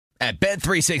At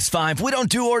Bet365, we don't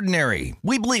do ordinary.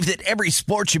 We believe that every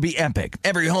sport should be epic.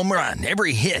 Every home run,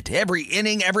 every hit, every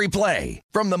inning, every play.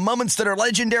 From the moments that are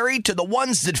legendary to the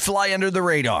ones that fly under the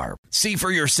radar. See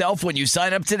for yourself when you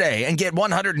sign up today and get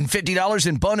 $150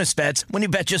 in bonus bets when you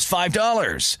bet just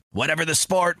 $5. Whatever the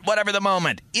sport, whatever the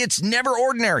moment, it's never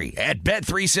ordinary at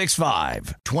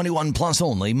Bet365. 21 plus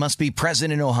only. Must be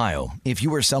present in Ohio. If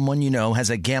you or someone you know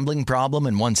has a gambling problem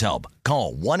and wants help,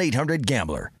 call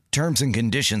 1-800-GAMBLER. Terms and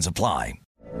conditions apply.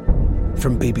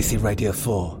 From BBC Radio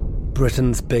 4,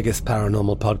 Britain's biggest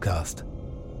paranormal podcast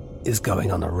is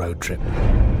going on a road trip.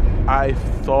 I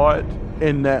thought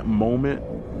in that moment,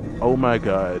 oh my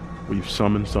God, we've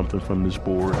summoned something from this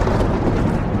board.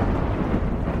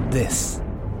 This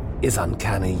is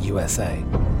Uncanny USA.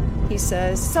 He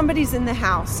says, somebody's in the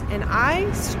house, and I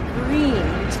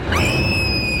screamed.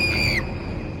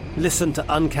 Listen to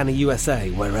Uncanny USA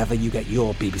wherever you get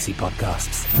your BBC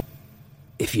podcasts,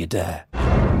 if you dare.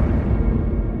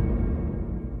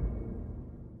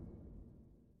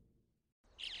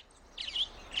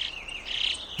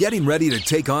 Getting ready to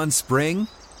take on spring?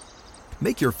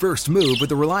 Make your first move with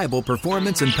the reliable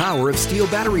performance and power of Steel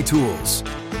battery tools.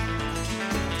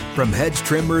 From hedge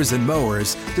trimmers and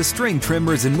mowers to string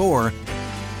trimmers and more,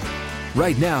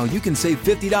 right now you can save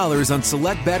 $50 on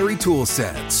select battery tool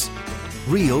sets.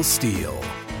 Real Steel.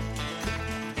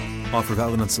 Offer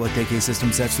valid on select AK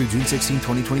system sets through June 16,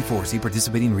 2024. See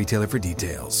participating retailer for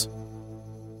details.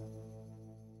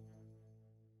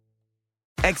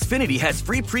 Xfinity has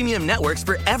free premium networks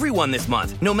for everyone this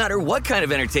month, no matter what kind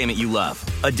of entertainment you love.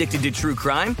 Addicted to true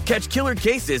crime? Catch killer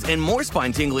cases and more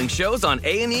spine-tingling shows on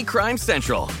A&E Crime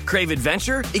Central. Crave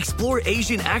adventure? Explore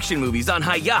Asian action movies on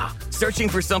Hi-YAH. Searching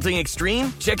for something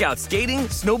extreme? Check out skating,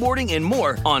 snowboarding, and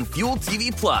more on Fuel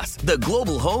TV Plus, the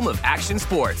global home of action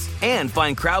sports. And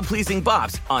find crowd-pleasing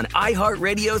bops on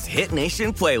iHeartRadio's Hit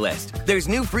Nation playlist. There's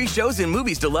new free shows and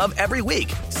movies to love every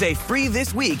week. Say free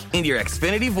this week in your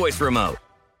Xfinity voice remote.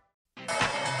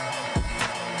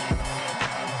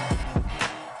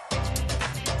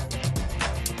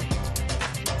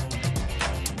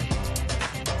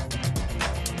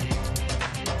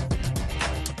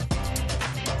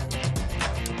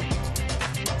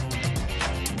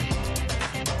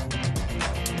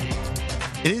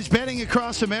 It is Betting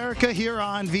Across America here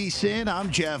on VSiN. I'm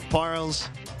Jeff Parles.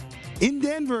 In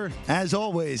Denver, as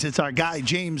always, it's our guy,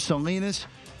 James Salinas.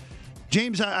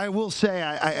 James, I will say,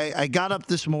 I got up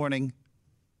this morning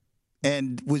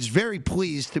and was very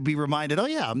pleased to be reminded,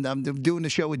 I'm doing the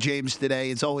show with James today.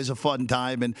 It's always a fun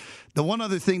time. And the one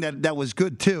other thing that was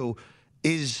good, too,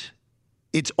 is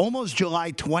it's almost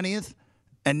July 20th,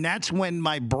 and that's when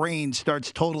my brain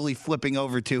starts totally flipping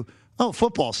over to,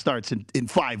 football starts in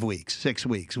 5 weeks, 6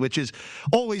 weeks, which is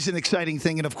always an exciting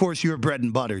thing. And, of course, your bread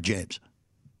and butter, James.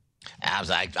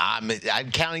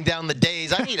 I'm counting down the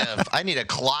days. I need a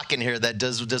clock in here that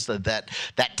does just that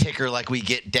ticker like we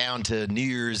get down to New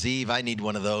Year's Eve. I need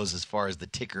one of those as far as the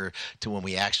ticker to when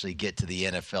we actually get to the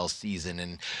NFL season.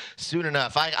 And soon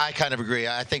enough, I kind of agree.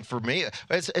 I think for me,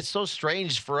 it's so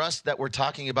strange for us that we're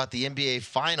talking about the NBA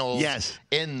Finals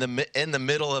in the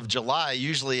middle of July.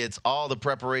 Usually it's all the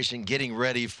preparation getting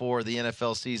ready for the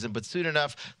NFL season. But soon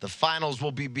enough, the Finals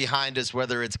will be behind us,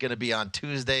 whether it's going to be on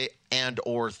Tuesday and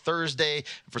or Thursday.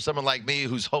 For someone like me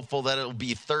who's hopeful that it'll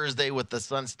be Thursday with the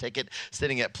Suns ticket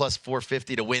sitting at plus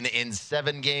 450 to win in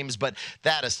 7 games. But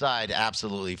that aside,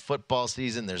 absolutely, football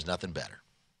season, there's nothing better.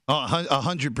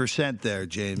 100% there,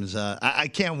 James. I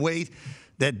can't wait.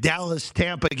 That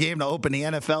Dallas-Tampa game to open the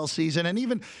NFL season. And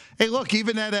even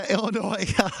that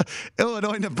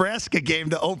Illinois-Nebraska game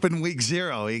to open Week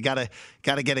 0. You gotta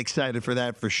get excited for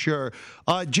that for sure.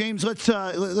 James, let's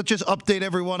just update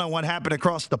everyone on what happened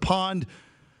across the pond.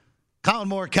 Collin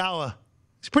Morikawa,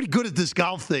 he's pretty good at this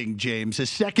golf thing, James. His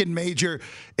second major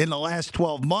in the last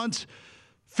 12 months.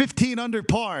 15 under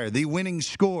par, the winning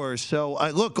score. So,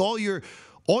 look, all your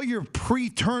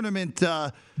pre-tournament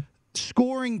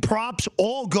scoring props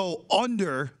all go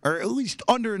under, or at least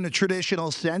under in the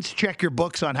traditional sense. Check your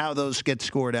books on how those get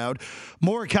scored out.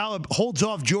 Morikawa holds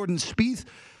off Jordan Spieth.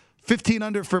 15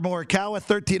 under for Morikawa,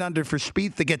 13 under for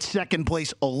Spieth to get second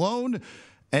place alone.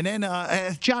 And then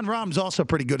Jon Rahm's also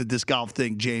pretty good at this golf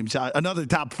thing, James. Another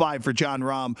top 5 for Jon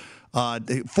Rahm.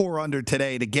 4 under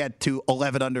today to get to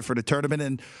 11 under for the tournament.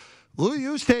 And Louis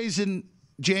Oosthuizen,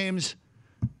 James,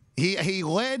 He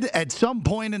led at some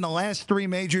point in the last 3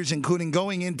 majors, including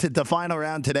going into the final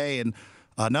round today, and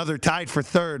another tied for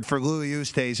third for Louis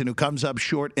Oosthuizen, who comes up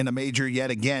short in a major yet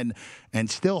again, and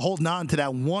still holding on to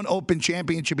that one Open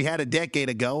Championship he had a decade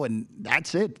ago, and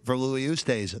that's it for Louis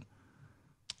Oosthuizen.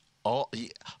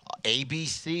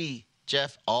 ABC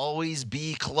Jeff, always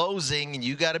be closing, and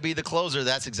you got to be the closer.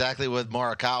 That's exactly what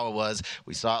Morikawa was.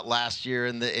 We saw it last year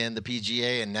in the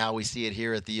PGA, and now we see it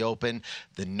here at the Open.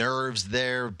 The nerves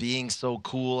there, being so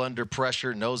cool under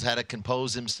pressure, knows how to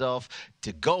compose himself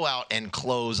to go out and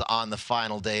close on the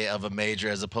final day of a major,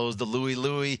 as opposed to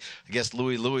Louis. I guess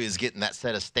Louis is getting that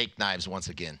set of steak knives once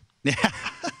again.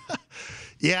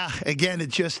 Yeah. Again,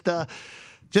 it's just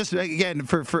again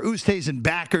for Oosthuizen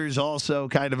backers, also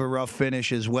kind of a rough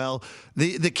finish as well.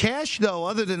 The cash though,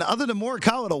 other than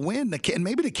Morikawa to win, and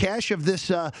maybe the cash of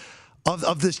this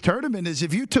of this tournament is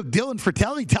if you took Dylan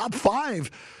Fratelli top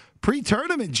 5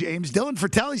 pre-tournament. James, Dylan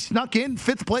Fratelli snuck in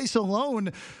 5th place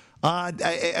alone.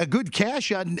 A good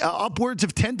cash on upwards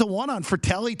of 10-1 on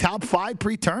Fratelli top 5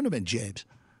 pre-tournament. James.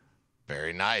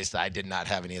 Very nice. I did not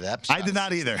have any of that. I did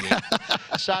not either.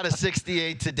 Shot a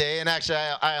 68 today, and actually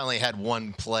I only had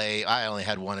one play. I only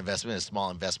had one investment, a small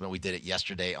investment. We did it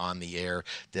yesterday on the air,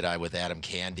 with Adam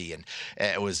Candy, and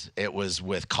it was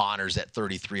with Connors at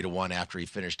 33-1 after he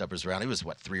finished up his round. He was,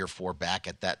 3 or 4 back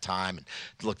at that time, and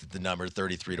looked at the number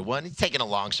 33-1. He's taking a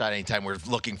long shot anytime we're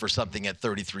looking for something at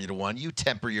 33-1. You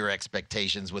temper your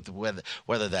expectations with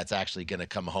whether that's actually going to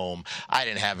come home. I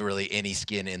didn't have really any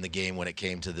skin in the game when it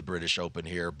came to the British Open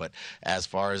here, but as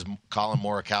far as Colin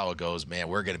Morikawa goes, man,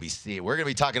 we're going to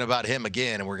be talking about him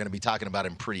again, and we're going to be talking about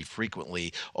him pretty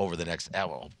frequently over the next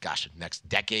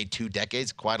decade, 2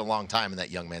 decades. Quite a long time in that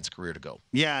young man's career to go.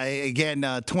 Yeah, again,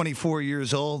 24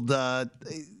 years old.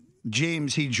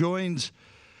 James, he joins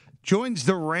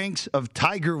the ranks of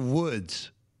Tiger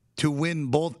Woods to win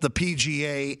both the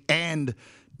PGA and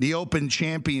the Open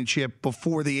Championship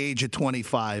before the age of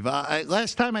 25.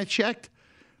 Last time I checked,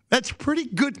 that's pretty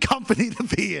good company to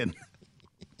be in.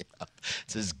 Yeah,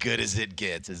 it's as good as it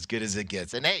gets.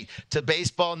 And, hey, to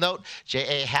baseball note,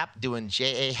 J.A. Happ doing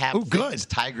J.A. Happ things. Good.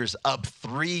 Tigers up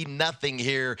 3-0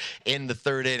 here in the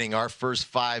 3rd inning. Our first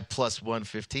 5 plus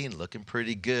 115 looking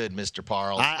pretty good, Mr.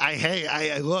 Parles.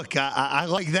 Look, I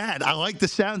like that. I like the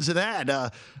sounds of that.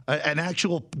 An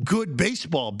actual good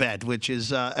baseball bet, which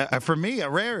is, for me, a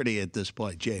rarity at this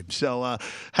point, James. So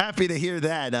happy to hear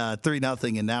that.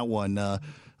 3-0 in that one.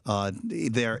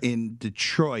 There in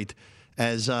Detroit.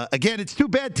 As again, it's 2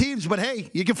 bad teams, but hey,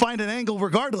 you can find an angle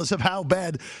regardless of how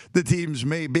bad the teams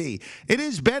may be. It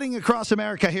is Betting Across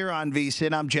America here on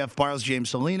VSiN. I'm Jeff Parles, James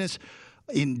Salinas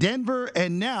in Denver,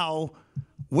 and now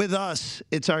with us,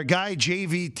 it's our guy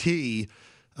JVT,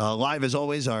 live as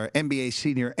always, our NBA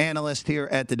senior analyst here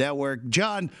at the network.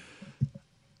 John,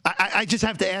 I just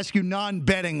have to ask you,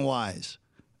 non-betting wise,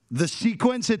 the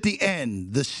sequence at the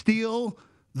end, the steal,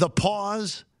 the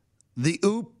pause, the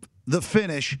oop, the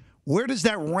finish, where does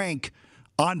that rank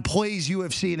on plays you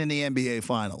have seen in the NBA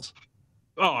Finals?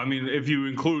 Oh, I mean, if you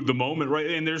include the moment, right?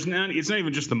 And it's not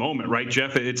even just the moment, right,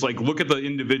 Jeff? It's like, look at the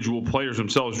individual players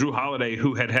themselves. Jrue Holiday,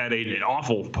 who had an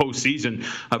awful postseason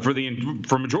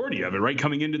for majority of it, right?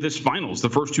 Coming into this finals, the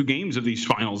first 2 games of these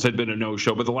finals had been a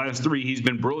no-show, but the last 3, he's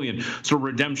been brilliant. So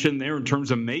redemption there in terms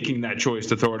of making that choice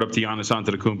to throw it up to Giannis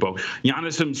Antetokounmpo.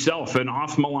 Giannis himself, an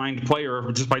off-maligned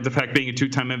player, despite the fact being a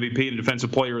 2-time MVP and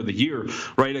Defensive Player of the Year,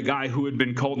 right? A guy who had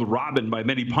been called Robin by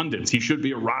many pundits. He should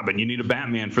be a Robin. You need a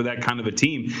Batman for that kind of a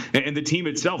team. And the team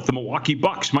itself, the Milwaukee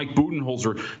Bucks, Mike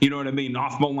Budenholzer, you know what I mean,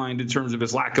 off-maligned in terms of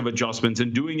his lack of adjustments,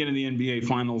 and doing it in the NBA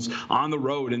Finals on the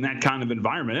road in that kind of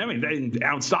environment. I mean,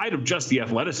 outside of just the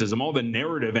athleticism, all the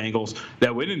narrative angles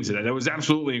that went into that was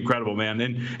absolutely incredible, man.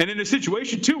 And in a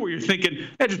situation, too, where you're thinking,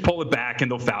 just pull it back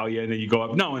and they'll foul you, and then you go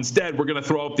up. No, instead, we're going to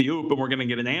throw up the oop, and we're going to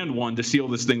get an and one to seal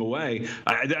this thing away.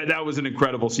 That was an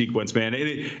incredible sequence, man.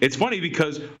 It's funny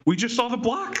because we just saw the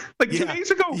block 2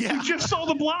 days ago. Yeah. We just saw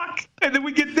the block, and then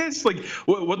we get this. Like,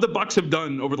 what the Bucks have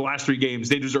done over the last 3 games,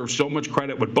 they deserve so much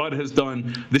credit. What Bud has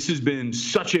done, this has been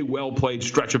such a well-played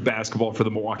stretch of basketball for the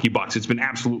Milwaukee Bucks. It's been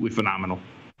absolutely phenomenal.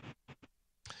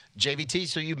 JVT,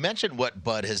 so you mentioned what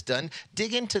Bud has done.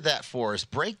 Dig into that for us.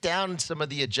 Break down some of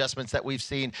the adjustments that we've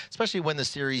seen, especially when the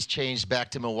series changed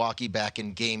back to Milwaukee back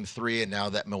in Game 3, and now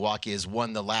that Milwaukee has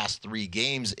won the last 3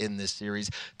 games in this series.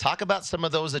 Talk about some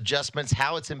of those adjustments,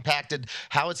 how it's impacted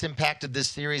this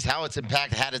series, how it's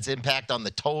had its impact on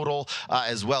the total,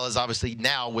 as well as obviously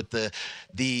now with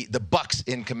the Bucks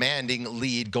in commanding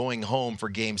lead going home for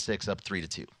Game 6 up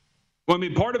 3-2. Well, I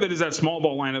mean, part of it is that small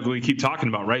ball lineup that we keep talking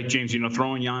about, right, James?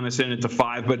 Throwing Giannis in at the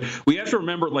 5. But we have to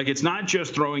remember, it's not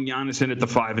just throwing Giannis in at the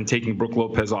 5 and taking Brook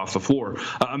Lopez off the floor.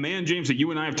 A man, James, that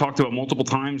you and I have talked about multiple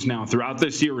times now throughout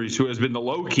this series, who has been the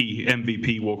low-key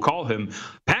MVP, we'll call him,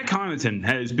 Pat Connaughton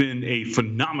has been a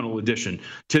phenomenal addition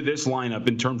to this lineup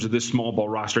in terms of this small ball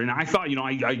roster. And I thought,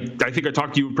 I think I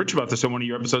talked to you and Pritch about this on one of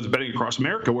your episodes of Betting Across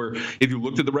America, where if you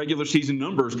looked at the regular season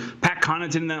numbers, Pat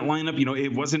Connaughton in that lineup,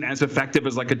 it wasn't as effective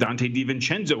as like a Dante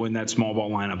DiVincenzo in that small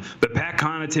ball lineup. But Pat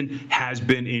Connaughton has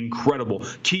been incredible.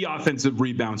 Key offensive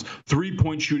rebounds,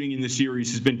 3-point shooting in the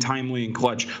series has been timely and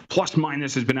clutch. Plus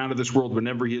minus has been out of this world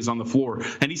whenever he is on the floor.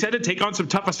 And he's had to take on some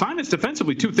tough assignments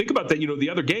defensively too. Think about that. The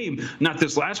other game, not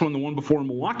this last one, the one before in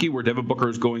Milwaukee where Devin Booker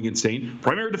is going insane.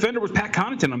 Primary defender was Pat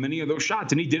Connaughton on many of those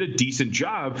shots, and he did a decent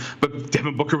job. But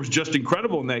Devin Booker was just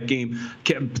incredible in that game.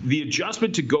 The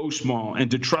adjustment to go small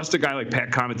and to trust a guy like Pat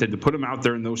Connaughton to put him out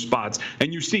there in those spots,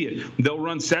 and you see it. They'll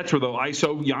run sets where they'll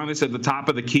ISO Giannis at the top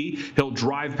of the key. He'll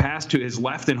drive past to his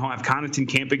left, and he'll have Connaughton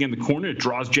camping in the corner. It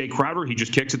draws Jay Crowder. He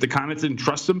just kicks it to Connaughton,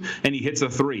 trusts him, and he hits a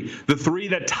three. The three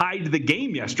that tied the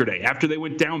game yesterday after they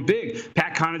went down big.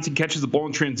 Pat Connaughton catches the ball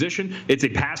in transition. It's a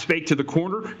pass fake to the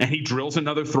corner, and he drills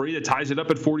another three that ties it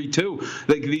up at 42.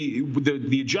 Like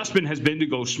the adjustment has been to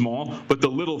go small, but the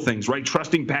little things, right?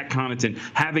 Trusting Pat Connaughton,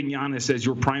 having Giannis as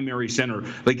your primary center,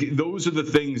 like those are the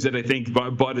things that I think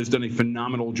Bud has done a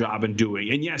phenomenal job in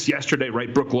doing. And yes, yesterday,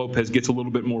 right, Brook Lopez gets a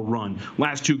little bit more run.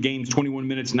 Last two games, 21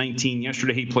 minutes, 19.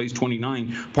 Yesterday he plays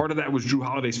 29. Part of that was Jrue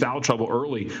Holiday's foul trouble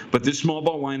early, but this small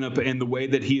ball lineup and the way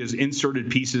that he has inserted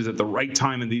pieces at the right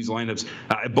time in these lineups,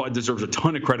 Bud deserves a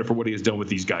ton of credit for what he has done with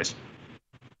these guys.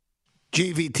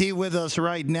 JVT with us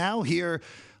right now here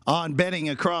on Betting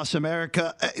Across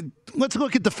America. Let's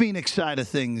look at the Phoenix side of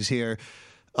things here.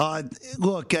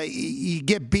 Look, you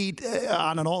get beat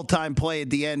on an all-time play at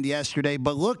the end yesterday,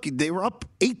 but look, they were up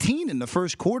 18 in the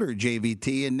first quarter,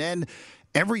 JVT, and then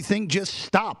everything just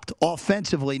stopped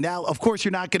offensively. Now, of course,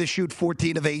 you're not going to shoot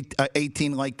 14 of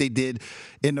 18 like they did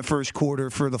in the first quarter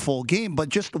for the full game, but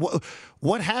just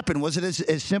what happened? Was it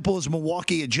as simple as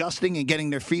Milwaukee adjusting and getting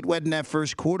their feet wet in that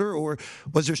first quarter, or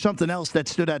was there something else that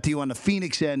stood out to you on the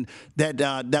Phoenix end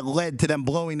that led to them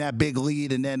blowing that big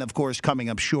lead and then, of course, coming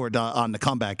up short on the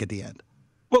comeback at the end?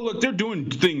 Well, look, they're doing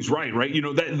things right?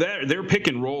 Their pick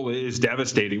and roll is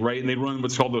devastating, right? And they run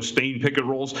what's called those Spain pick and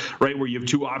rolls, right, where you have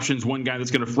two options, one guy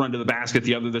that's going to front to the basket,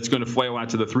 the other that's going to flail out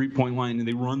to the three-point line, and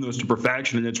they run those to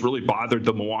perfection, and it's really bothered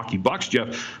the Milwaukee Bucks,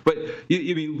 Jeff. But,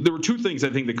 there were two things I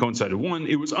think that coincided. One,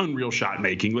 it was unreal shot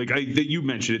making. You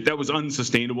mentioned it. That was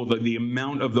unsustainable, the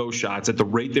amount of those shots at the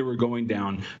rate they were going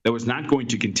down that was not going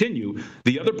to continue.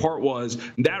 The other part was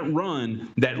that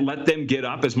run that let them get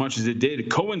up as much as it did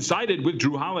coincided with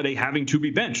Jrue Holiday having to be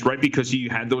benched, right, because he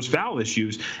had those foul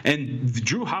issues. And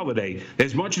Jrue Holiday,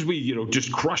 as much as we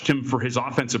just crushed him for his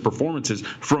offensive performances,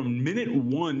 from minute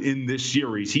one in this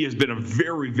series, he has been a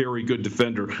very, very good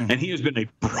defender, and he has been a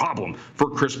problem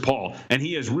for Chris Paul. And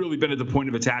he has really been at the point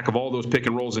of attack of all those pick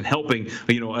and rolls and helping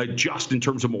adjust in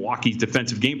terms of Milwaukee's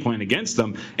defensive game plan against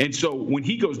them. And so when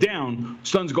he goes down,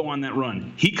 Suns go on that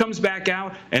run. He comes back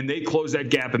out, and they close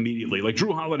that gap immediately.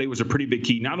 Jrue Holiday was a pretty big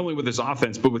key, not only with his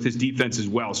offense, but with his defense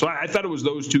as well. So I thought it was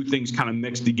those two things kind of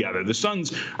mixed together. The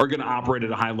Suns are going to operate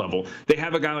at a high level. They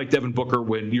have a guy like Devin Booker.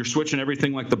 When you're switching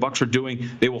everything like the Bucks are doing,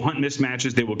 they will hunt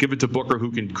mismatches. They will give it to Booker,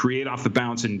 who can create off the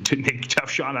bounce and make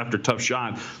tough shot after tough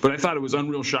shot. But I thought it was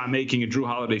unreal shot making and Jrue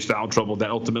Holiday's foul trouble that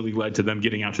ultimately led to them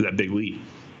getting out to that big lead.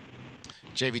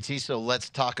 JVT, so let's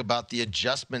talk about the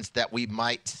adjustments that we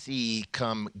might see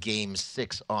come Game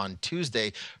 6 on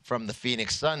Tuesday from the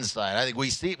Phoenix Suns side. I think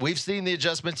we've seen the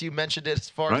adjustments. You mentioned it as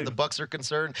far as the Bucks are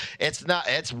concerned.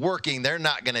 It's working. They're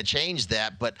not going to change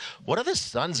that. But what are the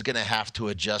Suns going to have to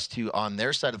adjust to on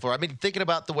their side of the floor? I mean, thinking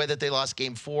about the way that they lost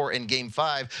Game 4 and Game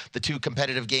 5, the two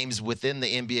competitive games within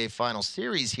the NBA Finals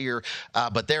series here,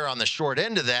 but they're on the short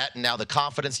end of that. And now the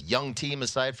confidence, young team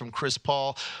aside from Chris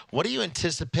Paul. What do you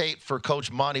anticipate for Coach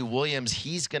Monty Williams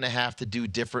he's going to have to do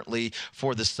differently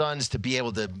for the Suns to be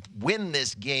able to win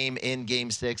this game in Game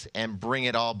 6 and bring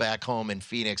it all back home in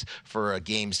Phoenix for a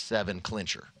Game 7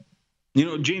 clincher?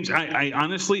 James, I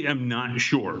honestly am not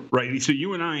sure, right? So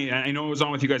you and I know I was on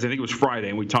with you guys, I think it was Friday,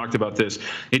 and we talked about this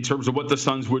in terms of what the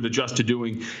Suns would adjust to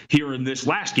doing here in this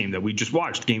last game that we just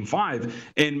watched, Game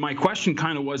 5. And my question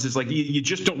kind of was, you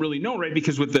just don't really know, right?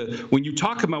 Because when you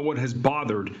talk about what has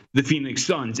bothered the Phoenix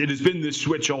Suns, it has been this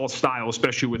switch-all style,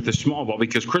 especially with the small ball,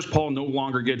 because Chris Paul no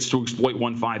longer gets to exploit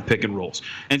 1-5 pick and rolls.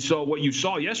 And so what you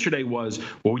saw yesterday was,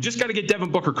 we just got to get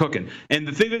Devin Booker cooking. And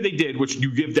the thing that they did, which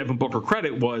you give Devin Booker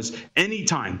credit, was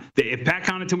anytime, if Pat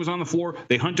Connaughton was on the floor,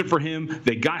 they hunted for him,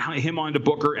 they got him onto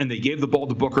Booker, and they gave the ball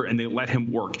to Booker, and they let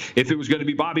him work. If it was going to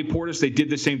be Bobby Portis, they did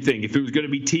the same thing. If it was going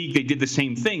to be Teague, they did the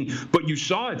same thing. But you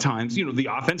saw at times, the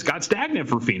offense got stagnant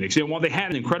for Phoenix. And while they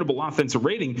had an incredible offensive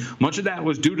rating, much of that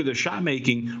was due to the shot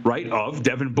making, right, of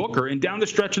Devin Booker. And down the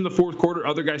stretch in the fourth quarter,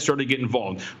 other guys started to get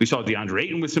involved. We saw DeAndre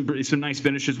Ayton with some nice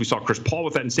finishes. We saw Chris Paul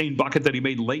with that insane bucket that he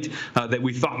made late that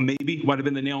we thought maybe might have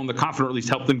been the nail in the coffin, or at least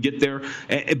helped them get there.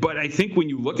 But I think when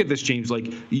you look at this, James,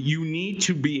 like, you need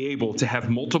to be able to have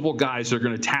multiple guys that are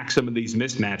going to attack some of these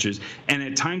mismatches. And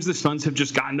at times the Suns have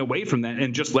just gotten away from that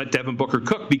and just let Devin Booker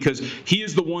cook, because he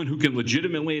is the one who can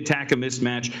legitimately attack a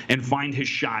mismatch and find his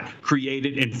shot, create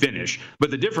it, and finish.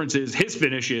 But the difference is his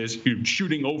finish is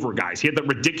shooting over guys. He had that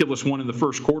ridiculous one in the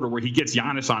first quarter where he gets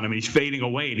Giannis on him and he's fading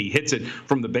away and he hits it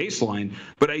from the baseline.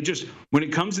 But when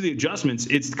it comes to the adjustments,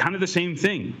 it's kind of the same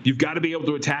thing. You've got to be able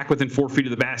to attack within 4 feet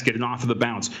of the basket and off of the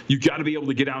bounce. You've got to be able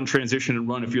to get out in transition and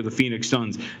run if you're the Phoenix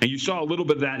Suns. And you saw a little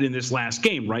bit of that in this last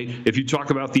game, right? If you talk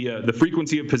about the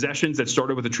frequency of possessions that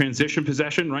started with a transition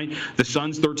possession, right? The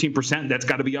Suns 13%, that's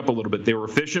got to be up a little bit. They were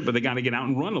efficient, but they got to get out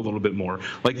and run a little bit more.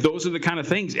 Like, those are the kind of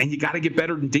things. And you got to get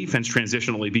better in defense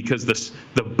transitionally, because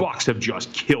the Bucks have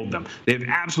just killed them. They've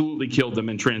absolutely killed them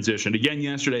in transition. Again,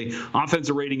 yesterday,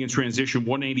 offensive rating in transition,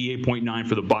 188.9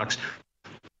 for the Bucks.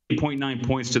 8.9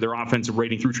 points to their offensive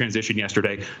rating through transition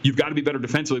yesterday. You've got to be better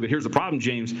defensively, but here's the problem,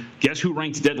 James. Guess who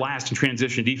ranks dead last in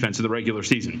transition defense in the regular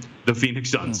season? The Phoenix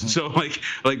Suns. Mm-hmm. So,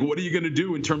 like, what are you going to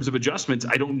do in terms of adjustments?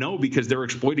 I don't know, because they're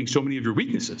exploiting so many of your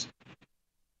weaknesses.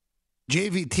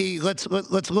 JVT,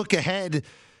 let's look ahead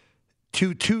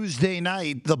to Tuesday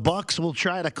night. The Bucks will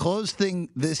try to close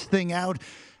this thing out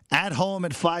at home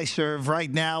at Fiserv. Right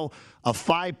now, a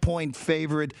 5-point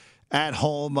favorite at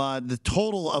home. The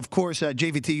total, of course,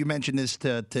 JVT, you mentioned this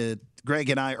to Greg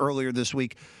and I earlier this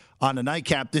week on the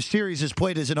nightcap. This series is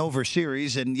played as an over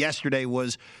series, and yesterday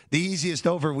was the easiest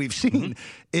over we've seen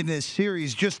in this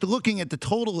series. Just looking at the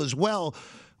total as well,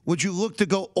 would you look to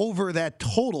go over that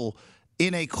total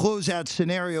in a closeout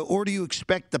scenario, or do you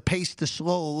expect the pace to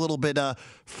slow a little bit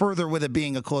further with it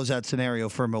being a closeout scenario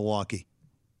for Milwaukee?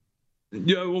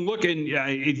 Yeah, well, look, and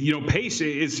pace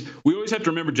is, we always have to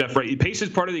remember, Jeff, right? Pace is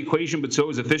part of the equation, but so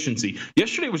is efficiency.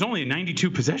 Yesterday was only a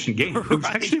 92 possession game. It was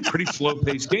actually a pretty slow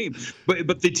paced game,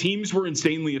 but the teams were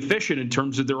insanely efficient in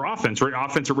terms of their offense, right?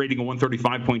 Offensive rating of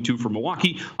 135.2 for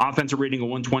Milwaukee, offensive rating of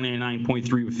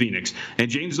 129.3 with Phoenix. And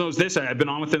James knows this. I've been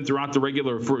on with him throughout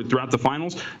the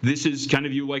finals. This is kind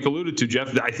of, you alluded to,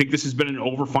 Jeff. I think this has been an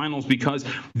over finals because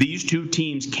these two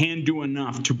teams can do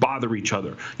enough to bother each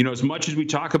other. As much as we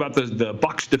talk about the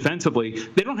Bucks defensively,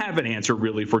 they don't have an answer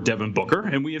really for Devin Booker,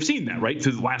 and we have seen that, right?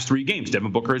 Through the last 3 games,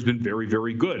 Devin Booker has been very,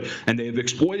 very good, and they have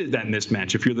exploited that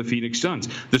mismatch if you're the Phoenix Suns.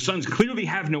 The Suns clearly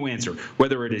have no answer,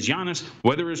 whether it is Giannis,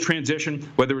 whether it's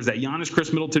transition, whether it's that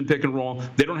Giannis-Chris Middleton pick and roll.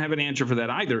 They don't have an answer for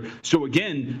that either. So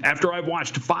again, after I've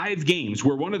watched 5 games,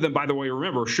 where one of them, by the way,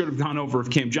 remember, should have gone over if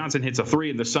Cam Johnson hits a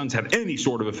 3 and the Suns have any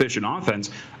sort of efficient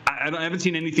offense, I haven't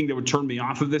seen anything that would turn me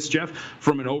off of this, Jeff,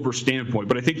 from an over standpoint.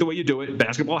 But I think the way you do it,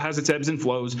 basketball has its ebbs and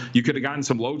flows. You could have gotten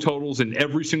some low totals in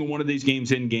every single one of these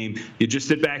games in game. You just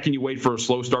sit back and you wait for a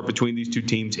slow start between these two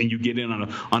teams, and you get in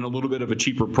on a little bit of a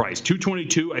cheaper price.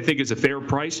 $222, I think, is a fair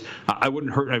price. I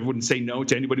wouldn't say no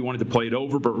to anybody who wanted to play it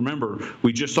over. But remember,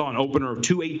 we just saw an opener of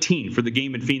 $218 for the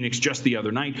game in Phoenix just the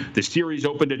other night. The series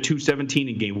opened at $217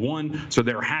 in game 1, so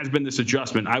there has been this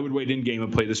adjustment. I would wait in game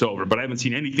and play this over, but I haven't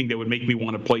seen anything that would make me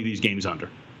want to play these games under.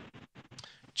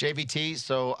 JVT,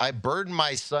 so I burned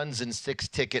my Suns in 6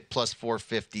 ticket plus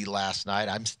 450 last night.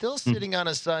 I'm still sitting on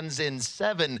a Suns in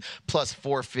 7 plus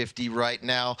 450 right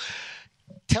now.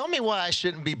 Tell me why I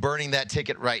shouldn't be burning that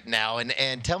ticket right now,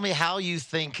 and tell me how you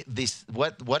think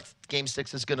what Game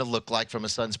 6 is going to look like from a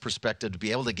Suns perspective to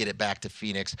be able to get it back to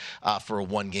Phoenix for a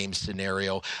 1-game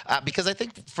scenario. Because I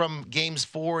think from Games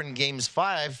 4 and Games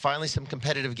 5, finally some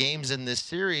competitive games in this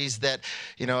series that,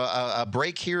 a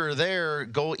break here or there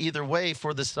go either way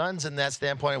for the Suns in that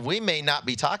standpoint. We may not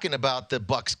be talking about the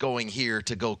Bucks going here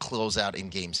to go close out in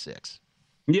Game 6.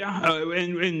 Yeah,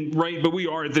 and right, but we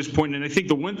are at this point, and I think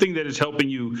the one thing that is helping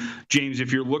you, James,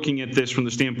 if you're looking at this from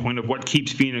the standpoint of what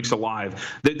keeps Phoenix alive,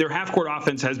 that their half-court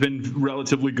offense has been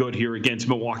relatively good here against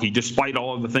Milwaukee, despite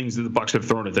all of the things that the Bucks have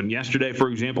thrown at them. Yesterday, for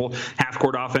example,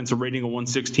 half-court offensive rating of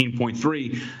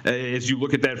 116.3, as you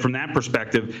look at that from that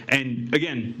perspective. And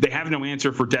again, they have no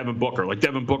answer for Devin Booker. Like,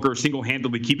 Devin Booker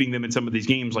single-handedly keeping them in some of these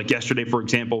games, like yesterday, for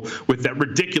example, with that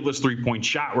ridiculous 3-point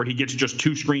shot where he gets just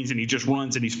 2 screens and he just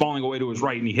runs and he's falling away to his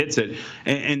right. and he hits it.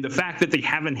 And the fact that they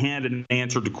haven't had an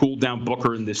answer to cool down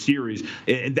Booker in this series,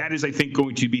 that is, I think,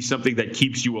 going to be something that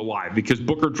keeps you alive, because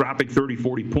Booker dropping 30,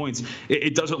 40 points,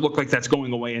 it doesn't look like that's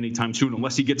going away anytime soon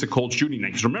unless he gets a cold shooting night.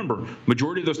 Because remember,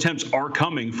 majority of those attempts are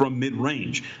coming from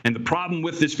mid-range. And the problem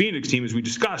with this Phoenix team, as we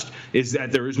discussed, is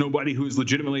that there is nobody who is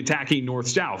legitimately attacking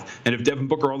north-south. And if Devin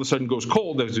Booker all of a sudden goes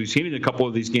cold, as we've seen in a couple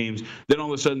of these games, then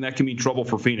all of a sudden that can mean trouble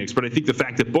for Phoenix. But I think the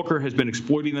fact that Booker has been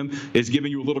exploiting them is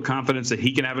giving you a little confidence that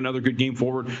he can have another good game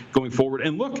going forward.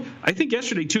 And look, I think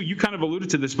yesterday, too, you kind of alluded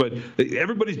to this, but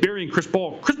everybody's burying Chris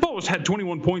Paul. Chris Paul had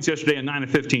 21 points yesterday and 9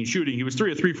 of 15 shooting. He was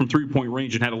 3 of 3 from three-point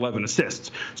range and had 11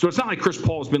 assists. So it's not like Chris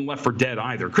Paul has been left for dead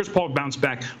either. Chris Paul bounced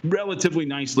back relatively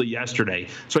nicely yesterday.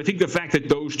 So I think the fact that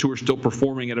those two are still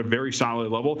performing at a very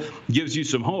solid level gives you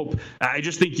some hope. I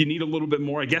just think you need a little bit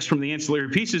more, I guess, from the ancillary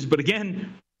pieces. But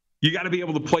again, you got to be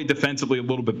able to play defensively a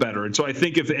little bit better. And so I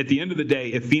think if at the end of the day,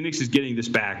 if Phoenix is getting this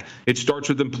back, it starts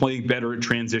with them playing better at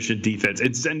transition defense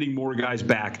and sending more guys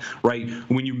back, right,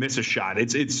 when you miss a shot.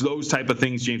 It's those type of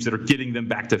things, James, that are getting them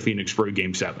back to Phoenix for a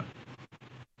Game 7.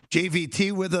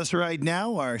 JVT with us right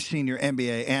now, our senior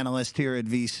NBA analyst here at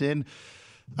VSiN.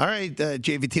 All right,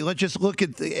 JVT, let's just look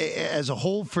at as a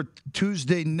whole for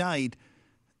Tuesday night.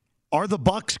 Are the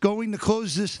Bucks going to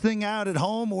close this thing out at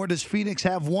home, or does Phoenix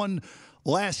have one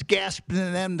last gasp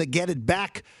in them to get it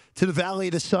back to the Valley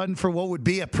of the Sun for what would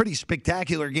be a pretty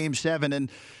spectacular Game 7? And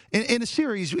in a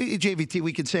series, JVT,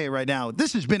 we can say it right now,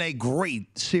 this has been a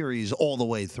great series all the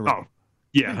way through. Oh.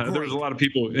 Yeah, there was a lot of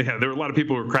people. Yeah, there were a lot of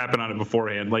people who were crapping on it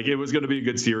beforehand. Like, it was going to be a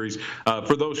good series.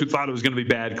 For those who thought it was going to be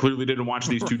bad, clearly didn't watch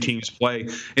these two teams play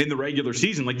in the regular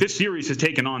season. Like, this series has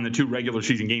taken on the two regular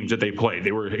season games that they played.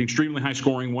 They were extremely high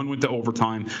scoring. One went to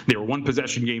overtime. They were one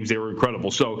possession games. They were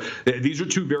incredible. So these are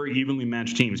two very evenly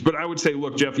matched teams. But I would say,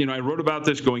 look, Jeff, I wrote about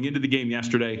this going into the game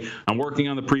yesterday. I'm working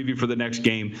on the preview for the next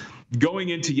game. Going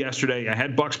into yesterday, I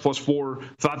had Bucks +4.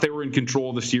 Thought they were in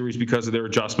control of the series because of their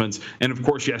adjustments. And of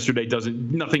course, yesterday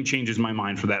nothing changes my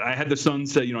mind for that. I had the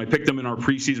Suns, I picked them in our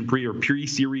pre-series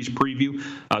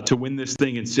preview to win this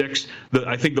thing in 6.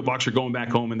 I think the Bucks are going back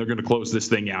home and they're going to close this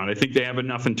thing out. I think they have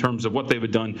enough in terms of what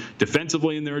they've done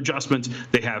defensively in their adjustments.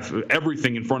 They have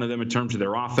everything in front of them in terms of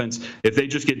their offense. If they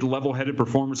just get level-headed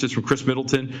performances from Chris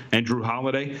Middleton and Drew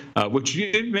Holiday, which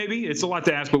maybe it's a lot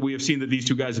to ask, but we have seen that these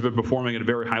two guys have been performing at a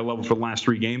very high level for the last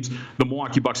 3 games. The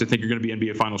Milwaukee Bucks, I think, are going to be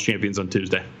NBA Finals champions on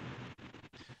Tuesday.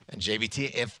 And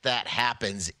JVT, if that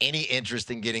happens, any interest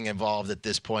in getting involved at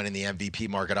this point in the MVP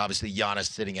market? Obviously,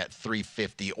 Giannis sitting at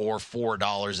 $3.50 or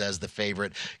 $4 as the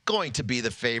favorite, going to be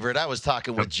the favorite. I was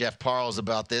talking with Jeff Parles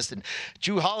about this, and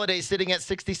Drew Holiday sitting at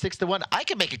 66-1. I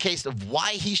can make a case of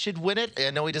why he should win it.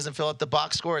 I know he doesn't fill out the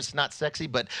box score. It's not sexy,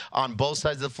 but on both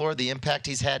sides of the floor, the impact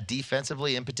he's had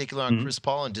defensively, in particular on Chris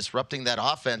Paul and disrupting that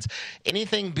offense.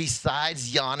 Anything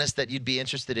besides Giannis that you'd be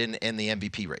interested in the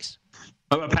MVP race?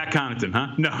 Pat Connaughton, huh?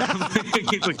 No.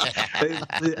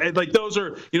 like those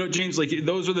are, James, like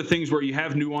those are the things where you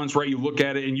have nuance, right? You look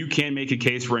at it and you can make a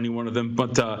case for any one of them.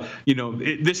 But,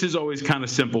 this is always kind of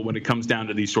simple when it comes down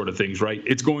to these sort of things, right?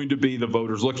 It's going to be the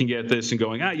voters looking at this and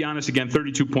going, Giannis, again,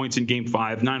 32 points in Game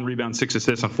 5, 9 rebounds, 6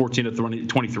 assists on 14 of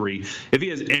 23. If he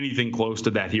has anything close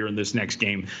to that here in this next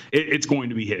game, it's going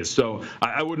to be his. So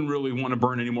I wouldn't really want to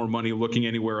burn any more money looking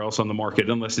anywhere else on the market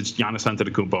unless it's Giannis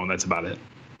Antetokounmpo, and that's about it.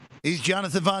 He's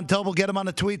Jonathan Von Tobel. Get him on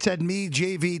the tweets at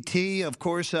MeJVT. Of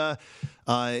course,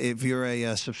 if you're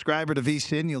a subscriber to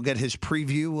VSiN, you'll get his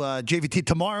preview. JVT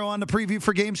tomorrow on the preview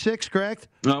for Game 6, correct?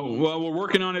 Well, we're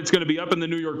working on it. It's going to be up in the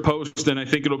New York Post, and I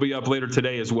think it'll be up later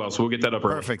today as well. So we'll get that up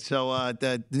early. Perfect. So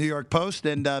the New York Post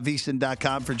and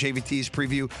VSiN.com for JVT's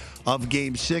preview of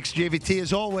Game 6. JVT,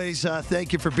 as always,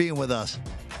 thank you for being with us.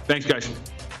 Thanks, guys.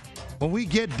 When we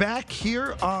get back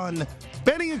here on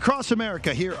Betting Across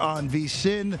America here on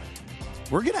VSiN,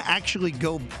 we're going to actually we're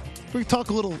going to talk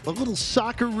a little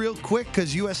soccer real quick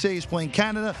because USA is playing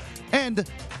Canada. And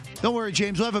don't worry,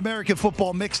 James, we'll have American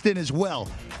football mixed in as well.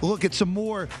 We'll look at some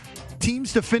more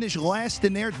teams to finish last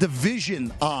in their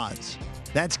division odds.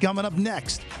 That's coming up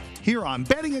next here on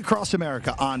Betting Across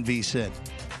America on VSiN.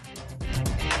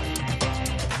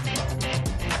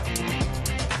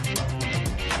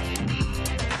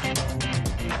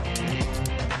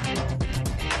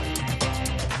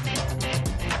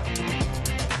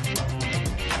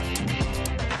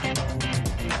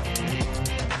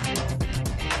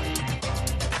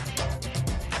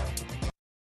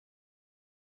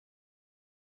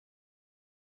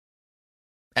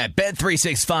 At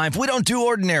Bet365, we don't do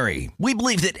ordinary. We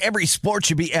believe that every sport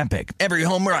should be epic. Every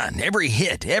home run, every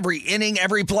hit, every inning,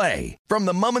 every play. From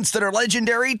the moments that are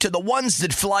legendary to the ones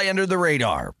that fly under the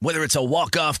radar. Whether it's a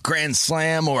walk-off grand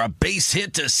slam or a base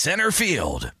hit to center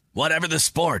field. Whatever the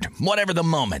sport, whatever the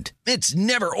moment. It's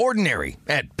never ordinary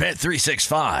at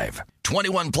Bet365.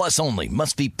 21 plus only.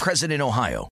 Must be present in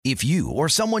Ohio. If you or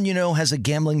someone you know has a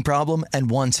gambling problem and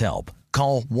wants help,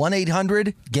 call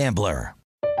 1-800-GAMBLER.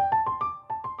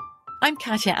 I'm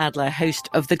Katya Adler, host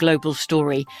of The Global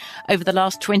Story. Over the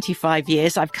last 25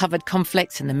 years, I've covered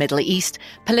conflicts in the Middle East,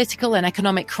 political and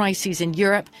economic crises in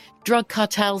Europe, drug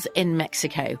cartels in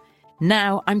Mexico.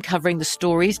 Now I'm covering the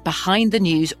stories behind the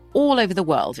news all over the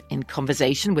world in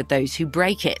conversation with those who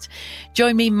break it.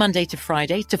 Join me Monday to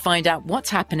Friday to find out what's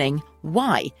happening,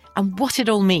 why, and what it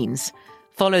all means.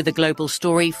 Follow The Global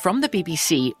Story from the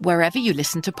BBC wherever you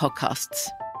listen to podcasts.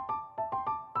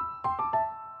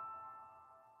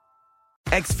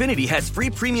 Xfinity has free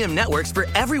premium networks for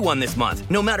everyone this month,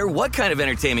 no matter what kind of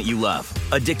entertainment you love.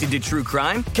 Addicted to true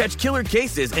crime? Catch killer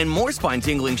cases and more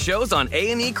spine-tingling shows on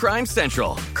A&E Crime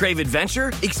Central. Crave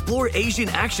adventure? Explore Asian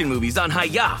action movies on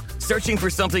Hi-YAH. Searching for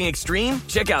something extreme?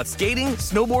 Check out skating,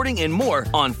 snowboarding, and more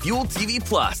on Fuel TV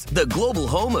Plus, the global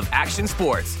home of action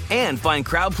sports. And find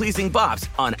crowd-pleasing bops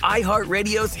on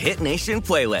iHeartRadio's Hit Nation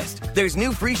playlist. There's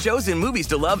new free shows and movies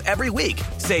to love every week.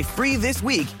 Say free this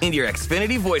week in your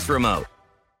Xfinity voice remote.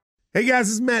 Hey guys,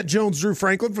 this is Matt Jones, Drew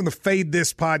Franklin from the Fade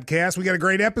This podcast. We got a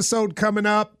great episode coming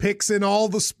up, picks in all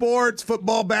the sports,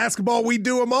 football, basketball, we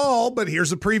do them all, but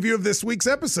here's a preview of this week's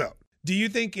episode. Do you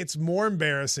think it's more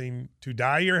embarrassing to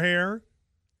dye your hair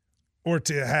or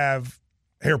to have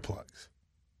hair plugs?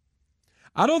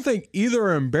 I don't think either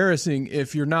are embarrassing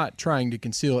if you're not trying to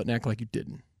conceal it and act like you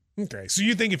didn't. Okay, so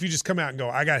you think if you just come out and go,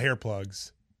 I got hair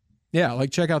plugs. Yeah,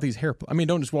 like check out these hair plugs. I mean,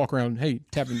 don't just walk around, hey,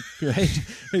 tapping,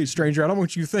 hey, stranger, I don't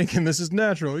want you thinking this is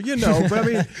natural. You know, but I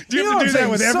mean, do you have to do that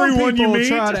with everyone you meet?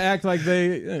 Try to act like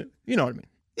they, you know what I mean?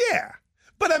 Yeah.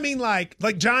 But I mean, like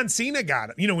John Cena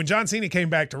got it. You know, when John Cena came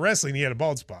back to wrestling, he had a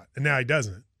bald spot, and now he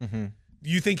doesn't. Mm-hmm. Do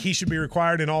you think he should be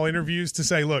required in all interviews to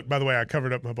say, look, by the way, I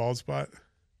covered up my bald spot?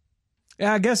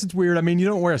 Yeah, I guess it's weird. I mean, you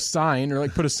don't wear a sign or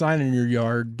like put a sign in your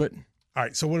yard, but. All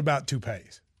right, so what about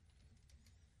toupees?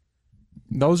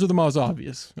 Those are the most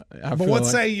obvious. But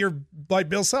let's say you're like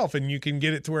Bill Self and you can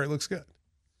get it to where it looks good.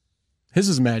 His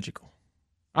is magical.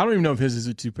 I don't even know if his is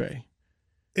a toupee.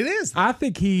 It is. I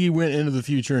think he went into the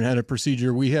future and had a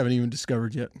procedure we haven't even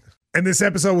discovered yet. And this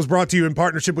episode was brought to you in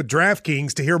partnership with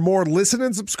DraftKings. To hear more, listen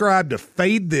and subscribe to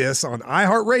Fade This on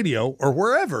iHeartRadio or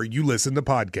wherever you listen to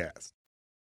podcasts.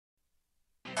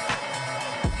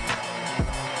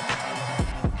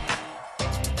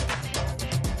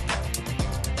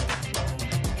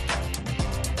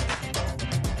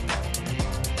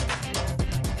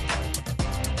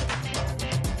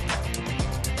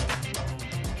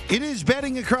 It is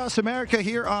Betting Across America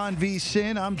here on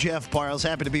VSiN. I'm Jeff Parles.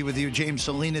 Happy to be with you. James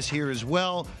Salinas here as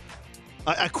well.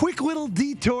 A quick little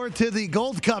detour to the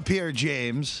Gold Cup here,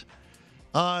 James,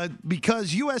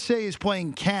 because USA is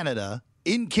playing Canada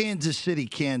in Kansas City,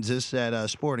 Kansas at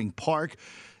Sporting Park.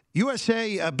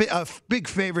 USA, a big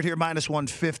favorite here, minus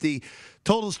 150.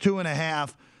 Totals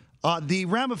 2.5. The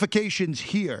ramifications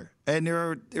here, and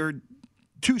there are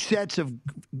two sets of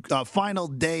final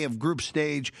day of group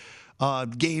stage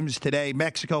games today.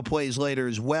 Mexico plays later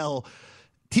as well.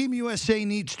 Team USA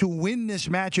needs to win this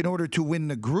match in order to win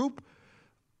the group,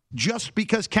 just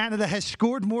because Canada has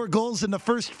scored more goals in the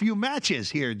first few matches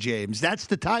here, James. That's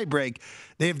the tiebreak.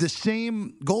 They have the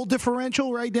same goal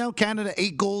differential right now. Canada,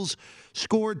 8 goals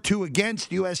scored, 2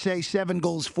 against. USA, 7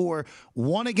 goals for,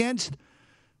 1 against.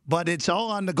 But it's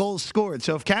all on the goals scored.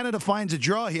 So if Canada finds a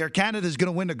draw here, Canada's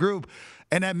going to win the group.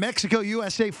 And that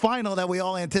Mexico-USA final that we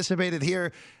all anticipated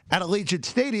here at Allegiant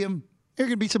Stadium, there are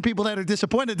going to be some people that are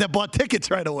disappointed that bought tickets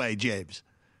right away, James.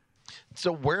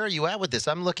 So where are you at with this?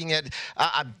 I'm looking at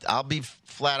I'll be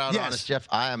flat out honest, Jeff.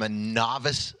 I am a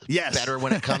novice bettor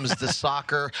when it comes to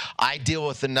soccer. I deal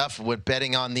with enough with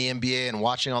betting on the NBA and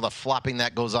watching all the flopping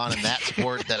that goes on in that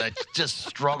sport that I just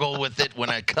struggle with it when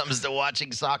it comes to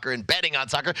watching soccer and betting on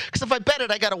soccer. Because if I bet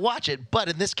it, I got to watch it. But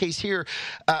in this case here,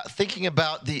 thinking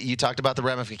about you talked about the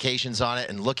ramifications on it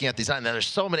and looking at these. Now there's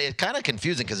so many. It's kind of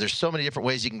confusing because there's so many different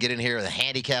ways you can get in here, the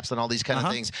handicaps and all these kind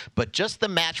of things. But just the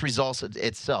match results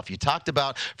itself. You talked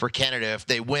about for Canada, if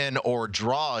they win or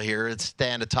draw here, it's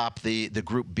stand atop the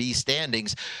Group B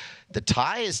standings. The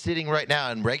tie is sitting right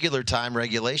now in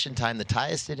regulation time. The tie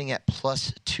is sitting at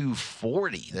plus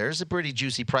 240. There's a pretty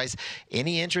juicy price.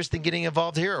 Any interest in getting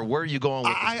involved here, or where are you going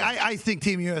with this? I think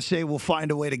Team USA will find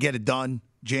a way to get it done,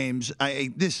 James.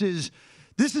 This is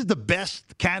this is the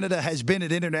best Canada has been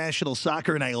at international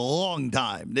soccer in a long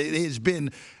time. It has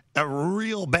been a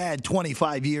real bad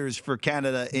 25 years for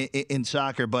Canada in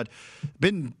soccer, but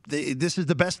this is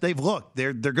the best they've looked.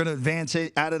 They're going to advance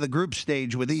out of the group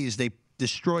stage with ease. They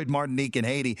destroyed Martinique and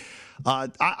Haiti.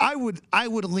 I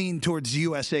would lean towards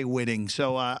USA winning.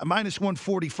 So minus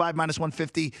 145, minus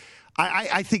 150.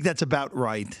 I think that's about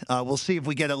right. We'll see if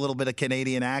we get a little bit of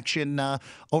Canadian action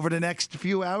over the next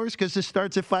few hours because this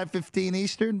starts at 5:15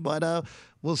 Eastern. But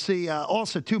we'll see.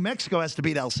 Also, too, Mexico has to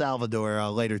beat El Salvador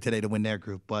later today to win their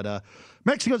group. But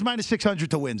Mexico's minus 600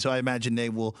 to win, so I imagine they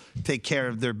will take care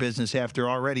of their business after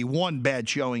already one bad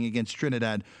showing against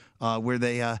Trinidad, where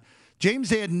they. James,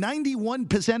 they had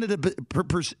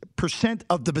 91%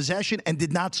 of the possession and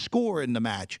did not score in the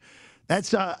match.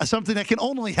 That's something that can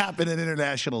only happen in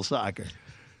international soccer.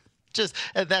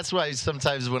 And that's why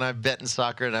sometimes when I'm betting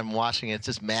soccer and I'm watching it, it's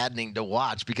just maddening to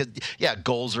watch because,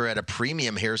 goals are at a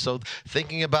premium here. So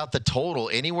thinking about the total,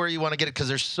 anywhere you want to get it, because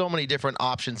there's so many different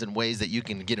options and ways that you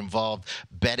can get involved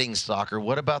betting soccer.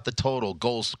 What about the total,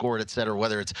 goals scored, et cetera,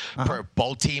 whether it's per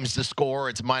both teams to score,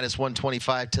 it's minus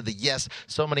 125 to the yes.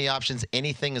 So many options.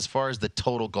 Anything as far as the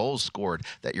total goals scored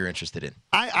that you're interested in?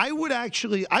 I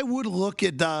would look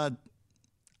at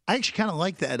I actually kind of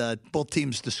like that, both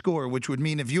teams to score, which would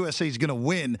mean if USA is going to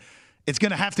win, it's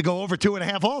going to have to go over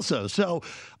 2.5 also. So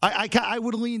I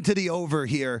would lean to the over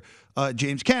here,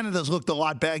 James. Canada's looked a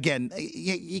lot better. Again,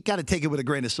 you got to take it with a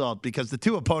grain of salt because the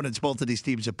two opponents both of these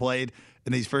teams have played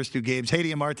in these first two games,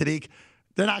 Haiti and Martinique,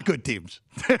 they're not good teams.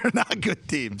 They're not good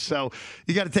teams. So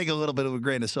you got to take a little bit of a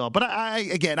grain of salt. But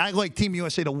I like Team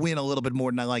USA to win a little bit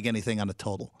more than I like anything on the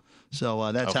total.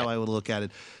 So that's how I would look at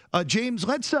it. James,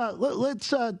 let's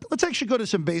actually go to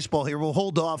some baseball here. We'll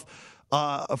hold off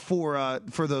for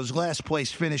those last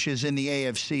place finishes in the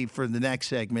AFC for the next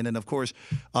segment. And, of course,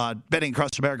 Betting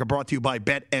Across America brought to you by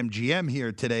BetMGM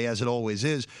here today, as it always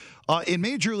is. In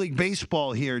Major League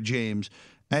Baseball here, James,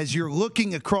 as you're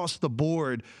looking across the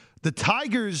board, the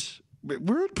Tigers,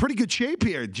 we're in pretty good shape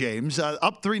here, James.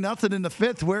 Up 3-0 in the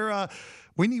fifth.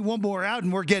 We need one more out,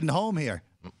 and we're getting home here.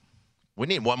 We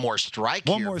need one more strike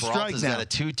here. One more strike now. Got a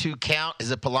 2-2 count.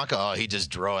 Is it Polanco? Oh, he just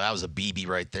drove. That was a BB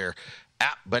right there.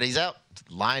 But he's out.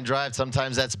 Line drive.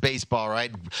 Sometimes that's baseball, right?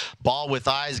 Ball with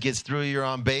eyes gets through. You're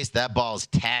on base. That ball's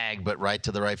tagged, but right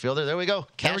to the right fielder. There we go.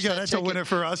 There we go. That's a winner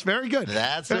for us. Very good.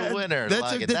 That's a winner.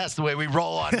 That's the way we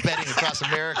roll on Betting Across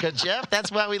America, Jeff.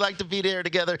 That's why we like to be there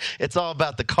together. It's all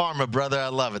about the karma, brother. I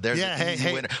love it. There's an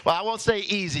easy winner. Well, I won't say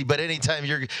easy, but anytime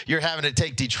you're having to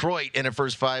take Detroit in the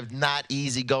first five, not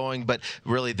easy going. But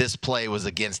really, this play was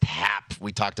against Happ.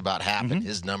 We talked about Happ and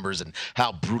his numbers and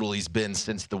how brutal he's been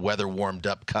since the weather warmed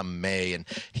up come May, and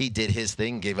he did his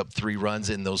thing, gave up 3 runs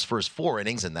in those first 4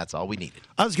 innings, and that's all we needed.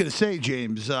 I was going to say,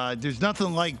 James, there's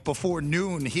nothing like before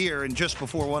noon here and just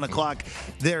before 1 o'clock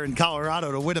there in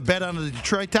Colorado to win a bet on the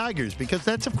Detroit Tigers, because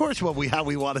that's, of course, how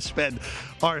we want to spend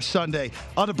our Sunday.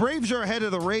 The Braves are ahead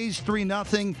of the Rays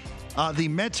 3-0. The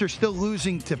Mets are still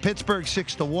losing to Pittsburgh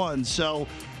 6-1, so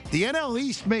the NL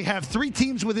East may have 3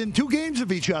 teams within 2 games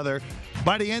of each other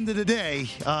by the end of the day.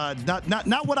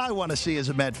 Not what I want to see as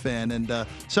a Met fan, and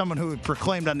someone who had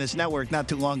proclaimed on this network not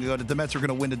too long ago that the Mets are going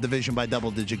to win the division by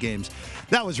double-digit games.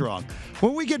 That was wrong.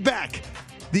 When we get back,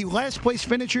 the last place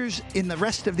finishers in the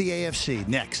rest of the AFC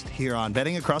next here on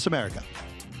Betting Across America.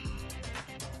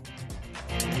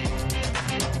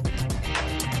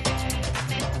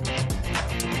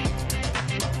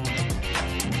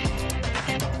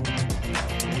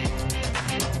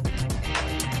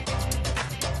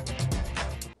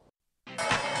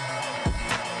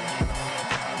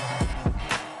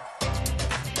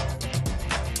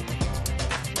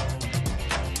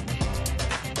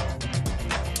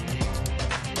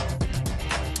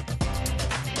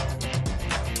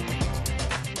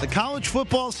 The college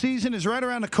football season is right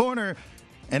around the corner,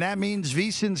 and that means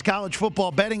VSiN's college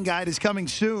football betting guide is coming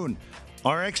soon.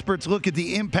 Our experts look at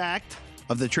the impact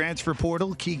of the transfer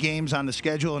portal, key games on the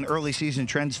schedule, and early season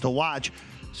trends to watch,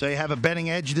 so you have a betting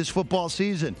edge this football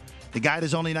season. The guide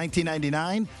is only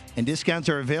 $19.99, and discounts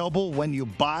are available when you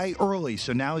buy early.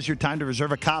 So now is your time to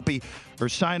reserve a copy or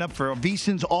sign up for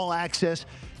VSiN's All Access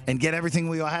and get everything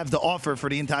we have to offer for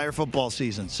the entire football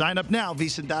season. Sign up now,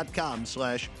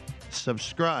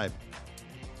 VSiN.com/subscribe.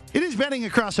 It is Betting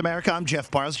Across America. I'm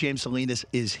Jeff Parles. James Salinas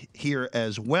is here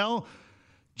as well.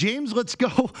 James, let's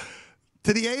go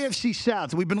to the AFC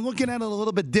South. We've been looking at it a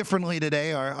little bit differently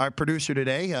today. Our producer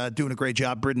today, doing a great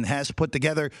job, Britton Hess, put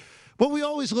together. Well, we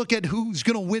always look at who's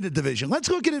going to win a division. Let's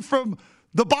look at it from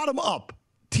the bottom up.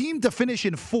 Team to finish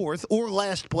in 4th or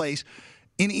last place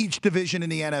in each division in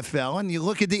the NFL. And you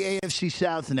look at the AFC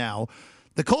South now.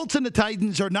 The Colts and the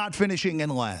Titans are not finishing in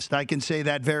last. I can say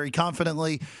that very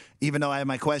confidently, even though I have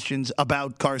my questions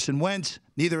about Carson Wentz.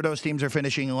 Neither of those teams are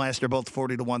finishing in last. They're both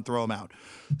 40-1. Throw them out.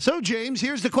 So, James,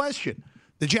 here's the question.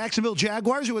 The Jacksonville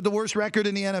Jaguars, who had the worst record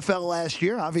in the NFL last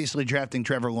year, obviously drafting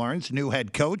Trevor Lawrence, new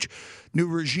head coach, new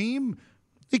regime,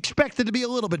 expected to be a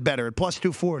little bit better at plus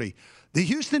 240. The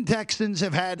Houston Texans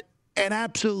have had an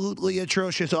absolutely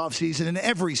atrocious offseason in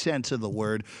every sense of the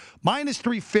word. Minus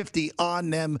 350 on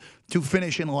them to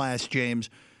finish in last, James.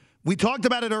 We talked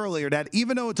about it earlier, that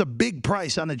even though it's a big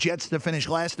price on the Jets to finish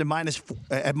last at minus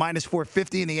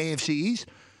 450 in the AFC East,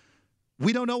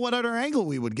 we don't know what other angle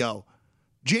we would go.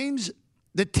 James,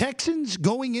 the Texans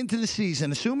going into the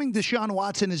season, assuming Deshaun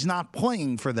Watson is not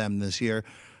playing for them this year,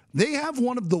 they have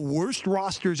one of the worst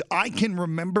rosters I can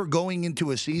remember going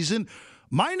into a season.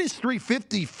 Minus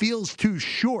 350 feels too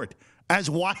short, as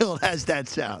wild as that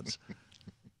sounds.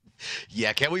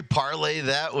 Yeah, can we parlay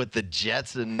that with the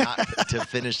Jets and not to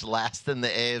finish last in the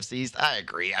AFC East? I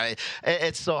agree.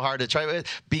 It's so hard to try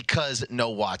because no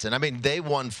Watson. I mean, they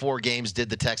won 4 games, did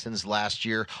the Texans last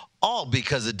year, all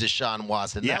because of Deshaun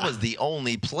Watson. Yeah. That was the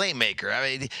only playmaker.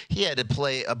 I mean, he had to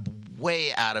play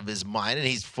way out of his mind, and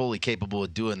he's fully capable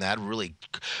of doing that. Really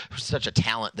such a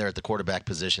talent there at the quarterback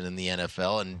position in the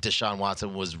NFL, and Deshaun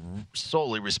Watson was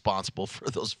solely responsible for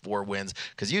those 4 wins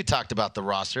because you talked about the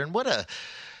roster, and what a –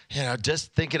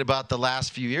 just thinking about the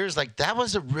last few years, like that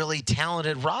was a really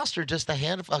talented roster just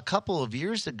a couple of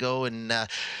years ago. And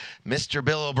Mr.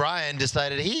 Bill O'Brien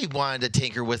decided he wanted to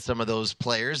tinker with some of those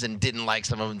players and didn't like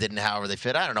some of them, didn't however they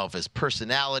fit. I don't know if it's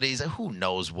personalities, who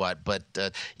knows what. But,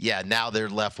 now they're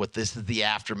left with this is the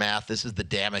aftermath. This is the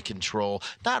damage control,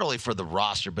 not only for the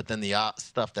roster, but then the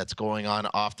stuff that's going on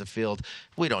off the field.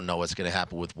 We don't know what's going to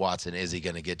happen with Watson. Is he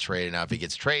going to get traded? Now, if he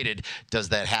gets traded, does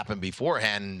that happen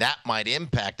beforehand? That might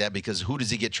impact that because who does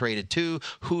he get traded to?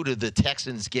 Who do the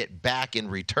Texans get back in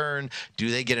return? Do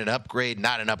they get an upgrade?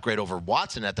 Not an upgrade over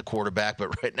Watson at the quarterback,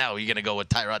 but right now you're going to go with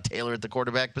Tyrod Taylor at the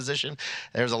quarterback position.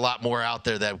 There's a lot more out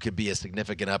there that could be a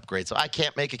significant upgrade. So I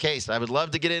can't make a case. I would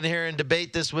love to get in here and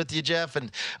debate this with you, Jeff,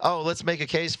 and let's make a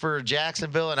case for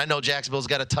Jacksonville. And I know Jacksonville's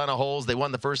got a ton of holes. They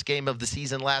won the first game of the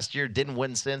season last year, didn't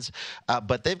win since,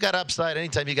 but they've got upside.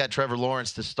 Anytime you got Trevor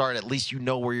Lawrence to start, at least you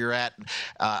know where you're at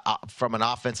from an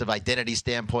offensive identity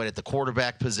standpoint at the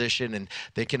quarterback position, and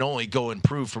they can only go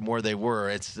improve from where they were.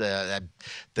 It's the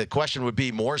question would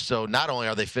be more so, not only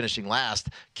are they finishing last,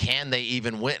 can they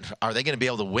even win? Are they going to be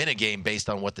able to win a game based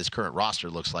on what this current roster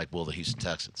looks like, will the Houston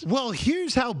Texans? Well,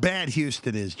 here's how bad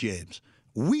Houston is, James.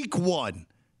 Week 1,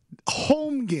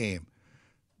 home game.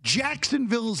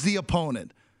 Jacksonville's the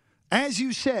opponent. As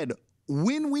you said,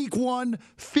 win week 1,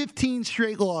 15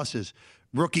 straight losses.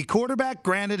 Rookie quarterback.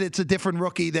 Granted, it's a different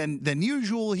rookie than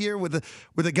usual here with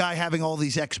a guy having all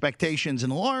these expectations in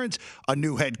Lawrence, a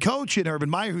new head coach in Urban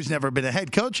Meyer, who's never been a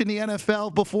head coach in the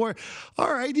NFL before.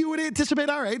 All right, you would anticipate,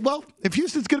 all right, well, if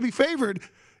Houston's going to be favored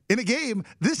in a game,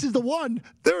 this is the one.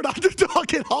 They're an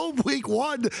underdog at home week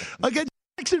 1 against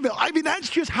Jacksonville. I mean, that's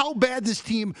just how bad this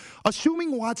team,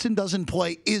 assuming Watson doesn't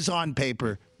play, is on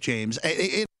paper, James.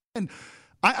 And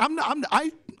I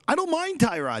don't mind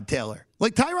Tyrod Taylor.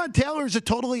 Like, Tyrod Taylor is a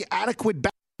totally adequate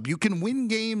backup. You can win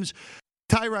games,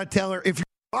 Tyrod Taylor, if your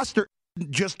roster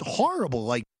isn't just horrible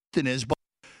like Houston is, but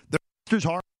the roster's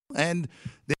horrible, and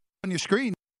they on your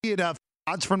screen, you see it,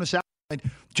 odds from the south side.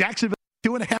 Jacksonville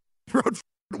 2.5 road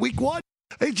week 1.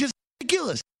 It's just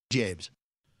ridiculous, James.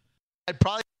 I'd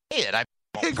probably say it. I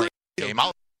won't play the game.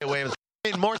 I'll stay away with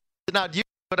it. More than not you,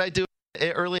 but I do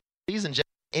early in the season.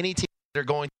 Any team that are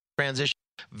going to transition,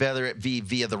 whether it be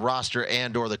via the roster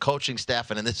and or the coaching staff,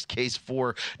 and in this case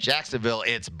for Jacksonville,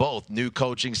 it's both new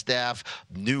coaching staff,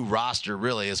 new roster,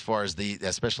 really, as far as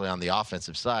especially on the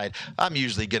offensive side. I'm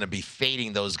usually going to be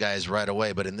fading those guys right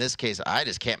away, but in this case, I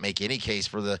just can't make any case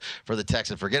for the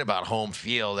Texans. Forget about home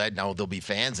field. I know there'll be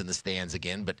fans in the stands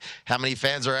again, but how many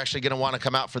fans are actually going to want to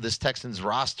come out for this Texans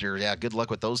roster? Yeah, good luck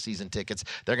with those season tickets.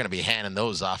 They're going to be handing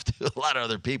those off to a lot of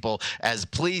other people as,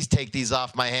 please take these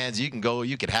off my hands. You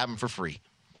can have them for free.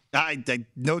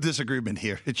 No disagreement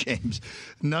here, James.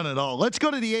 None at all. Let's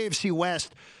go to the AFC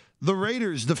West. The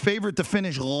Raiders, the favorite to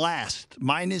finish last,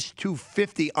 minus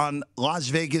 250 on Las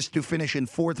Vegas to finish in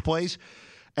 4th place.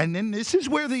 And then this is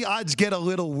where the odds get a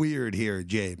little weird here,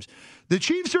 James. The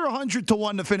Chiefs are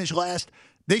 100-1 to finish last.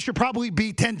 They should probably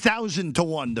be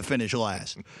 10,000-1 to finish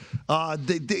last.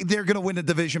 They're going to win the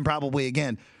division probably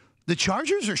again. The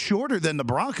Chargers are shorter than the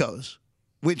Broncos,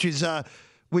 which is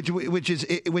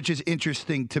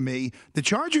interesting to me. The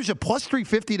Chargers are plus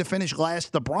 350 to finish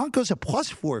last. The Broncos are plus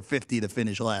 450 to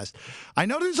finish last. I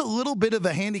know there's a little bit of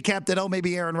a handicap that,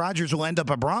 maybe Aaron Rodgers will end up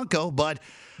a Bronco, but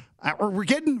We're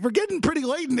getting pretty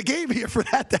late in the game here for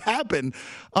that to happen.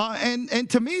 And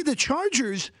to me, the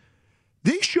Chargers,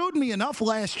 they showed me enough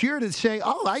last year to say,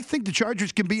 I think the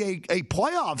Chargers can be a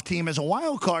playoff team as a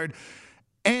wild card.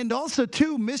 And also,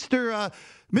 too, Mr.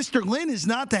 Lynn is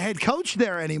not the head coach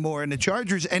there anymore in the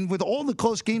Chargers. And with all the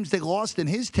close games they lost in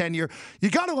his tenure,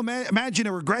 you got to imagine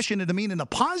a regression to the mean in a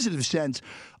positive sense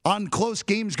on close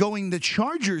games going the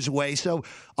Chargers' way. So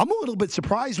I'm a little bit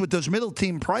surprised with those middle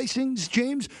team pricings,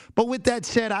 James. But with that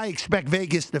said, I expect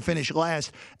Vegas to finish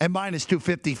last, and minus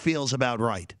 250 feels about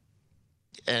right.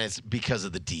 And it's because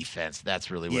of the defense.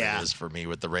 That's really what it is for me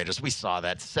with the Raiders. We saw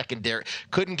that secondary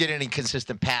couldn't get any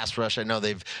consistent pass rush. I know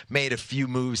they've made a few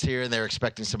moves here, and they're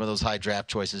expecting some of those high draft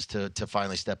choices to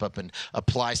finally step up and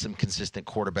apply some consistent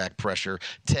quarterback pressure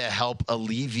to help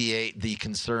alleviate the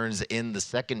concerns in the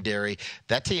secondary.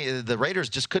 That team, the Raiders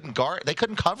just couldn't guard. They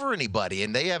couldn't cover anybody,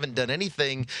 and they haven't done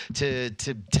anything to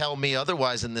tell me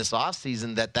otherwise in this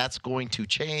offseason that that's going to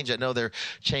change. I know they're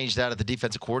changed out at the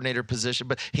defensive coordinator position,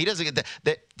 but he doesn't get that.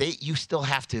 You still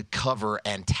have to cover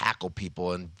and tackle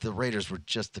people, and the Raiders were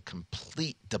just a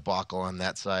complete debacle on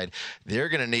that side. They're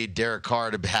going to need Derek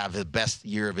Carr to have the best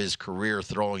year of his career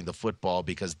throwing the football,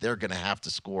 because they're going to have to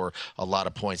score a lot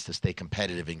of points to stay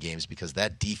competitive in games, because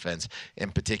that defense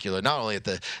in particular, not only at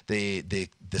the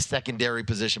secondary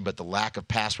position, but the lack of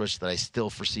pass rush that I still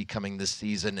foresee coming this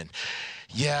season. And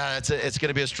yeah, it's going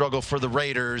to be a struggle for the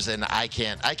Raiders, and I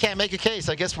can't make a case.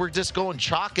 I guess we're just going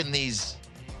chalk in these,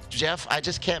 Jeff. I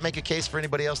just can't make a case for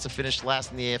anybody else to finish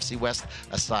last in the AFC West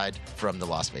aside from the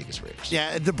Las Vegas Raiders.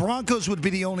 Yeah, the Broncos would be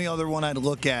the only other one I'd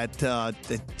look at.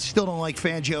 Still don't like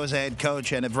Fangio as a head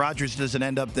coach, and if Rodgers doesn't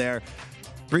end up there,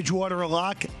 Bridgewater a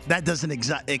lock, that doesn't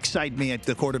excite me at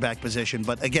the quarterback position.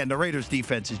 But again, the Raiders'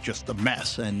 defense is just a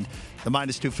mess, and the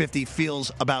minus 250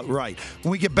 feels about right.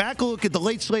 When we get back, we'll look at the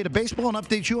late slate of baseball and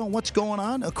update you on what's going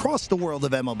on across the world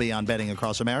of MLB on Betting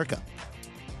Across America.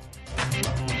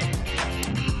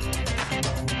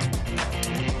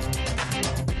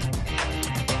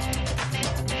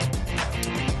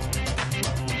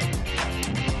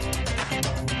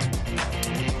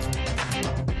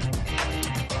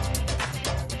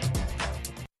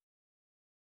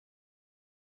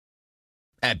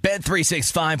 At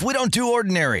Bet365, we don't do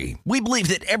ordinary. We believe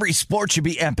that every sport should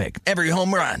be epic. Every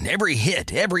home run, every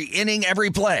hit, every inning, every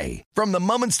play. From the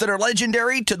moments that are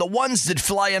legendary to the ones that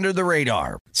fly under the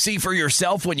radar. See for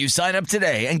yourself when you sign up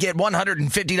today and get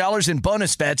 $150 in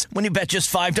bonus bets when you bet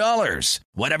just $5.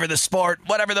 Whatever the sport,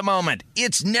 whatever the moment,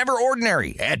 it's never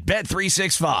ordinary at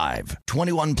Bet365.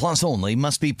 21 plus only.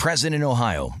 Must be present in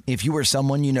Ohio. If you or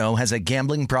someone you know has a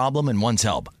gambling problem and wants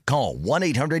help, call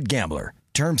 1-800-GAMBLER.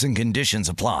 Terms and conditions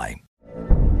apply.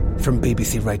 From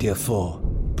BBC Radio 4,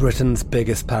 Britain's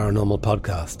biggest paranormal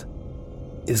podcast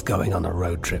is going on a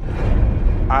road trip.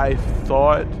 I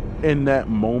thought in that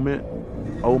moment,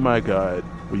 oh my God,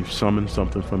 we've summoned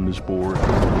something from this board.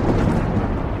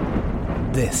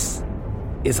 This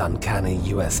is Uncanny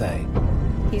USA.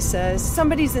 He says,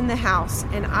 somebody's in the house,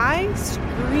 and I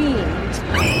screamed.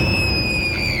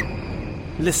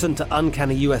 Listen to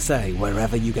Uncanny USA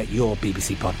wherever you get your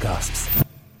BBC podcasts,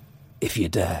 if you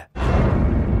dare.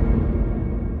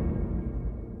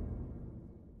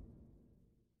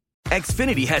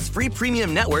 Xfinity has free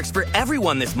premium networks for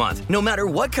everyone this month, no matter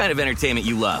what kind of entertainment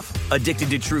you love. Addicted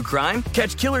to true crime?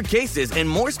 Catch killer cases and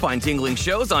more spine-tingling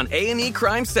shows on A&E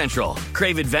Crime Central.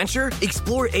 Crave adventure?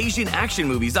 Explore Asian action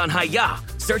movies on Hi-YAH.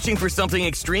 Searching for something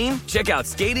extreme? Check out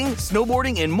skating,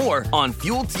 snowboarding, and more on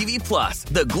Fuel TV Plus,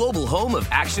 the global home of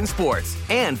action sports.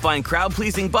 And find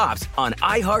crowd-pleasing bops on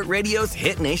iHeartRadio's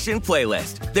Hit Nation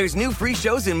playlist. There's new free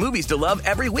shows and movies to love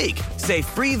every week. Say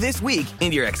free this week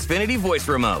in your Xfinity voice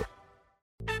remote.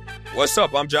 What's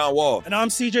up? I'm John Wall. And I'm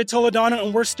CJ Toledano,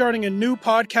 and we're starting a new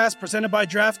podcast presented by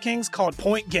DraftKings called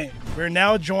Point Game. We're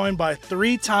now joined by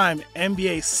three-time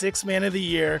NBA Sixth Man of the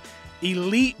Year,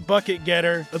 elite bucket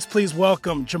getter. Let's please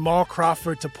welcome Jamal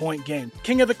Crawford to Point Game.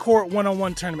 King of the Court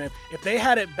one-on-one tournament. If they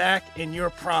had it back in your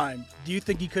prime, do you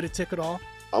think you could have took it all?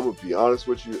 I'm going to be honest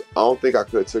with you. I don't think I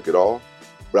could have took it all,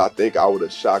 but I think I would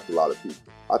have shocked a lot of people.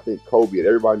 I think Kobe and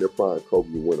everybody in their prime, Kobe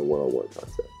would win a one-on-one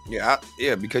contest.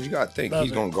 Yeah, because you got to think.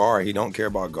 He's going to guard. He don't care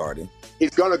about guarding. He's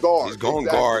going to guard. He's going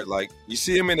to guard. Like, you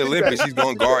see him in the Olympics, he's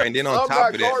going to guard. And then on top of that.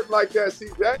 I'm not guarding like that,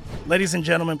 CJ. Ladies and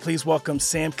gentlemen, please welcome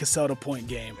Sam Cassell to Point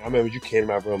Game. I remember you came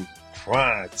out from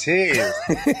prime 10.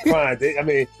 I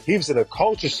mean, he was in a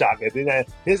culture shock. And then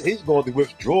he's going through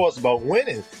withdrawals about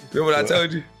winning. Remember what I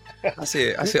told you? I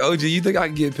said, OG, you think I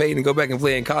can get paid and go back and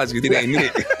play in college because it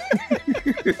ain't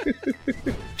it?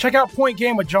 Check out Point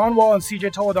Game with John Wall and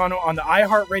CJ Toledano on the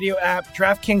iHeartRadio app,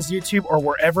 DraftKings YouTube, or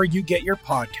wherever you get your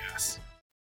podcasts.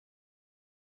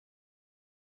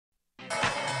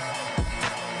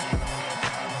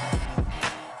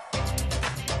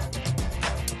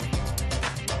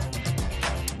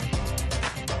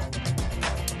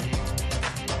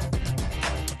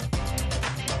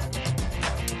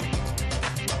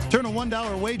 Turn a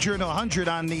 $1 wager into 100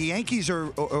 on the Yankees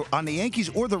or on the Yankees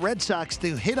or the Red Sox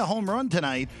to hit a home run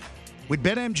tonight with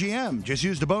BetMGM. Just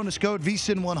use the bonus code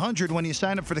VSIN100 when you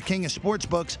sign up for the King of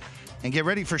Sportsbooks and get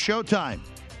ready for showtime.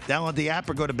 Download the app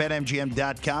or go to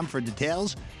BetMGM.com for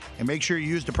details. And make sure you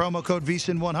use the promo code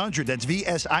VSIN100. That's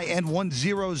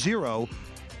VSIN100.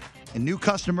 A new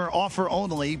customer offer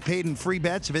only. Paid in free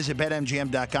bets. Visit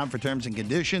BetMGM.com for terms and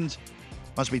conditions.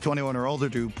 Must be 21 or older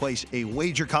to place a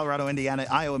wager. Colorado, Indiana,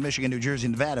 Iowa, Michigan, New Jersey,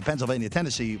 Nevada, Pennsylvania,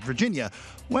 Tennessee, Virginia,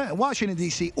 Washington,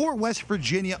 D.C., or West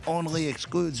Virginia only.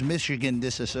 Excludes Michigan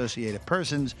disassociated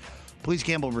persons. Please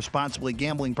gamble responsibly.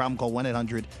 Gambling problem, call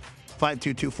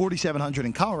 1-800-522-4700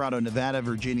 in Colorado, Nevada,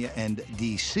 Virginia, and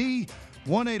D.C.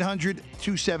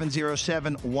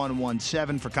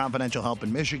 1-800-270-7117 for confidential help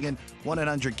in Michigan.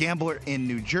 1-800-GAMBLER in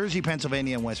New Jersey,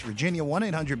 Pennsylvania, and West Virginia.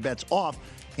 1-800-BETS-OFF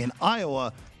in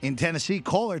Iowa. In Tennessee,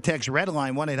 call or text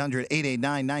Redline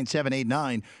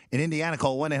 1-800-889-9789. In Indiana,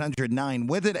 call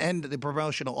 1-800-9-WITH-IT. And the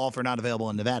promotional offer not available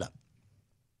in Nevada.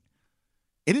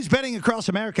 It is Betting Across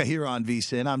America here on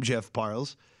VSiN. I'm Jeff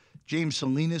Parles. James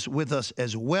Salinas with us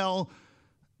as well.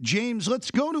 James,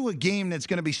 let's go to a game that's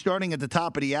going to be starting at the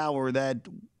top of the hour that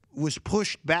was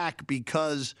pushed back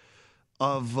because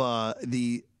of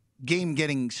the game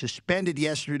getting suspended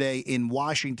yesterday in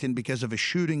Washington because of a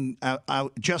shooting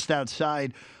out just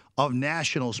outside of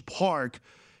Nationals Park.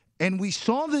 And we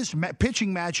saw this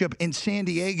pitching matchup in San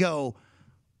Diego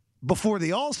before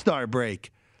the All-Star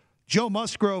break. Joe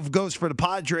Musgrove goes for the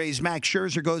Padres. Max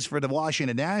Scherzer goes for the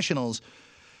Washington Nationals.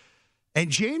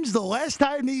 And, James, the last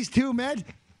time these two met,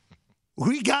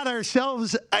 we got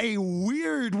ourselves a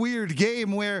weird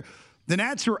game where the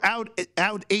Nats were out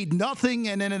 8-0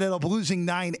 and then ended up losing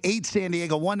 9-8. San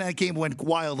Diego won that game, went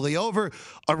wildly over.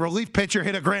 A relief pitcher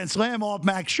hit a grand slam off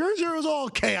Max Scherzer. It was all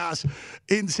chaos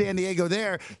in San Diego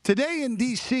there. Today in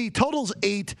D.C., totals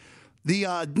 8.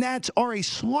 The Nats are a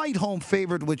slight home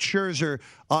favorite with Scherzer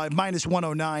minus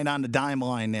 109 on the dime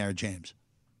line there, James.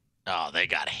 Oh, they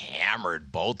got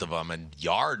hammered, both of them, and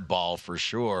yard ball for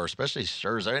sure, especially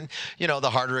Scherzer. And, you know,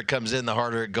 the harder it comes in, the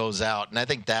harder it goes out. And I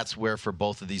think that's where for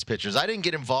both of these pitchers. I didn't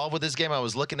get involved with this game. I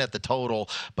was looking at the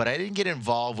total, but I didn't get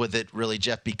involved with it really,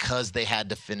 Jeff, because they had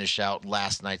to finish out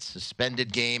last night's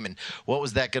suspended game. And what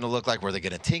was that going to look like? Were they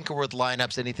going to tinker with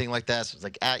lineups, anything like that? So it's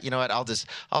like, you know what, I'll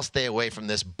stay away from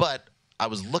this. But I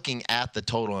was looking at the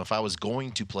total, and if I was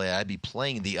going to play, I'd be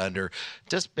playing the under.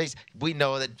 We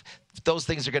know that those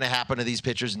things are going to happen to these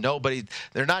pitchers.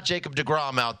 They're not Jacob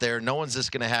deGrom out there. No one's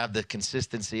just going to have the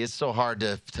consistency. It's so hard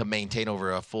to maintain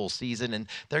over a full season, and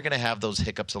they're going to have those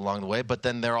hiccups along the way. But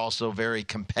then they're also very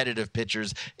competitive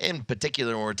pitchers, in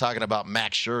particular when we're talking about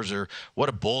Max Scherzer. What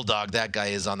a bulldog that guy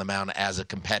is on the mound as a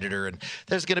competitor. And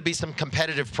there's going to be some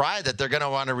competitive pride that they're going to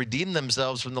want to redeem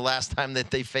themselves from the last time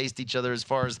that they faced each other as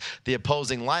far as the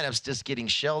opposing lineups just getting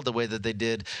shelled the way that they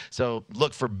did. So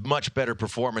look for much better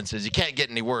performances. You can't get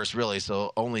any worse, really,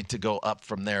 so only to go up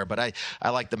from there. But I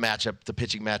like the matchup, the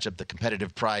pitching matchup, the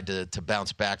competitive pride to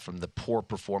bounce back from the poor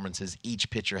performances each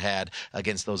pitcher had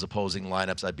against those opposing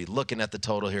lineups. I'd be looking at the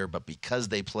total here, but because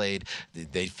they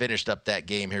finished up that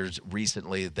game here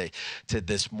recently,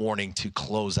 this morning to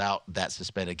close out that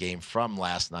suspended game from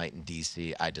last night in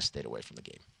D.C., I just stayed away from the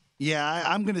game. Yeah,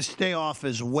 I'm going to stay off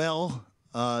as well.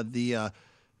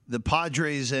 The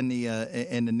Padres and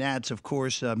the Nats, of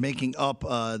course, making up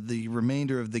the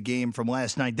remainder of the game from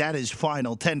last night. That is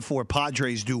final. 10-4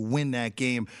 Padres do win that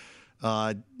game.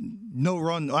 No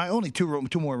run. Only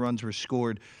two more runs were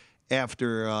scored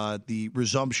after the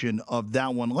resumption of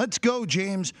that one. Let's go,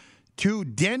 James, to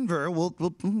Denver. We'll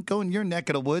go in your neck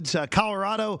of the woods.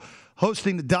 Colorado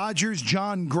hosting the Dodgers.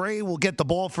 John Gray will get the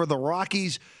ball for the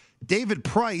Rockies. David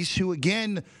Price, who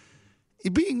again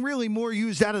being really more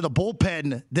used out of the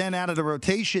bullpen than out of the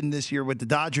rotation this year with the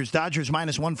Dodgers. Dodgers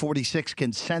minus 146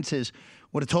 consensus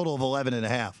with a total of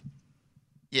 11.5.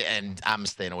 Yeah, and I'm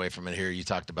staying away from it here. You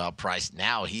talked about Price.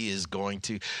 Now he is going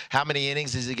to – how many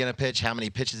innings is he going to pitch? How many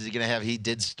pitches is he going to have? He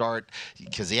did start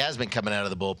because he has been coming out of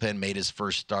the bullpen, made his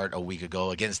first start a week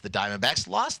ago against the Diamondbacks.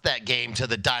 Lost that game to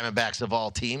the Diamondbacks of all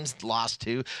teams. Lost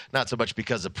to, not so much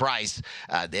because of Price.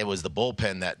 It was the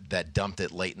bullpen that dumped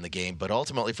it late in the game. But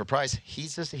ultimately for Price,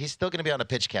 he's still going to be on a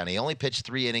pitch count. He only pitched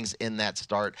 3 innings in that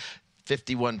start.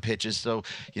 51 pitches. So,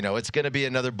 it's going to be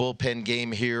another bullpen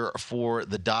game here for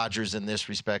the Dodgers in this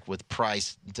respect, with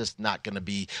Price just not going to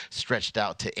be stretched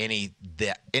out to any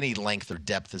length or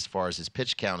depth as far as his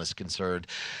pitch count is concerned.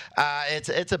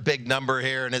 It's a big number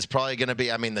here, and it's probably going to be,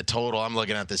 the total, I'm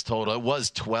looking at this total. It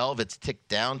was 12. It's ticked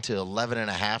down to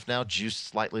 11.5 now, juiced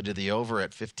slightly to the over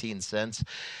at 15 cents.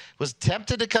 Was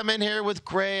tempted to come in here with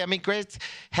Gray. Gray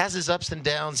has his ups and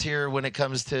downs here when it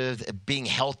comes to being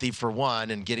healthy for one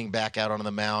and getting back out on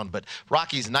the mound. But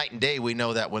Rockies night and day, we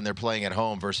know that when they're playing at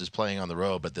home versus playing on the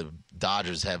road. But the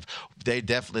Dodgers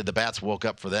the bats woke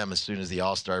up for them as soon as the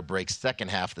All-Star break second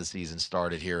half of the season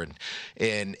started here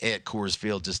in at Coors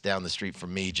Field just down the street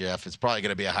from me, Jeff. It's probably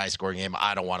going to be a high-scoring game.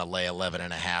 I don't want to lay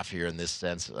 11.5 here in this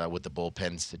sense with the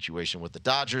bullpen situation with the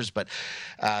Dodgers. But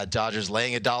Dodgers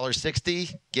laying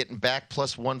 $1.60, getting back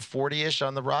plus 140-ish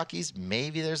on the Rockies.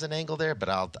 Maybe there's an angle there, but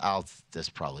I'll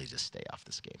just probably just stay off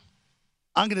this game.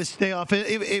 I'm going to stay off it.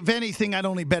 If anything, I'd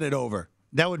only bet it over.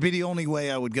 That would be the only way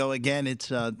I would go. Again, it's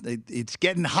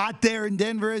getting hot there in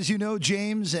Denver, as you know,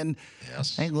 James. And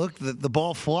yes. Hey, look, the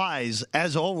ball flies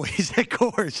as always at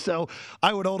Coors. So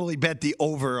I would only bet the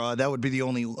over. That would be the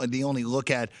only look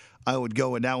at I would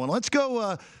go in that one. Let's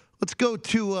go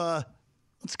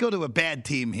to a bad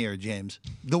team here, James.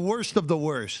 The worst of the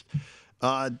worst.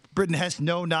 Britton Hess,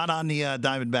 no, not on the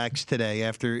Diamondbacks today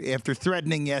after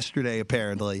threatening yesterday,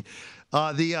 apparently.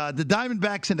 The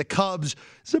Diamondbacks and the Cubs,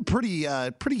 it's a pretty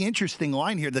interesting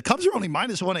line here. The Cubs are only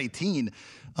minus 118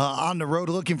 on the road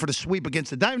looking for the sweep against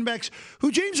the Diamondbacks,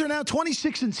 who, James, are now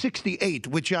 26-68,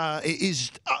 which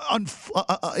is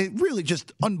really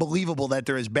just unbelievable that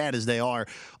they're as bad as they are.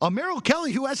 Merrill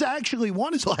Kelly, who has actually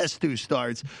won his last two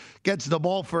starts, gets the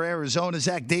ball for Arizona.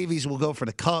 Zach Davies will go for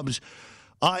the Cubs.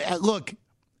 Look,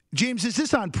 James, is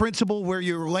this on principle where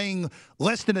you're laying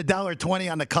less than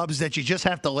 $1.20 on the Cubs that you just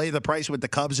have to lay the price with the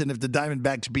Cubs, and if the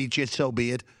Diamondbacks beat you, so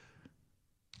be it?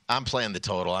 I'm playing the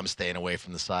total. I'm staying away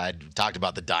from the side. We talked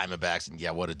about the Diamondbacks,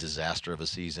 and what a disaster of a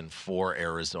season for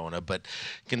Arizona. But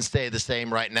can stay the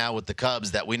same right now with the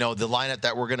Cubs, that we know the lineup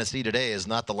that we're going to see today is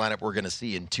not the lineup we're going to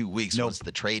see in 2 weeks once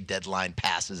the trade deadline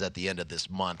passes at the end of this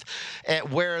month.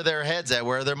 And where are their heads at?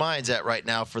 Where are their minds at right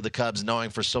now for the Cubs, knowing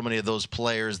for so many of those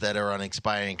players that are on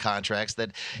expiring contracts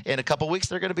that in a couple weeks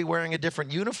they're going to be wearing a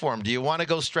different uniform? Do you want to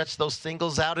go stretch those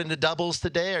singles out into doubles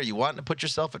today? Are you wanting to put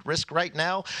yourself at risk right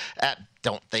now?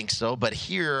 Don't think so, but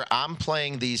here I'm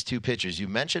playing these two pitchers. You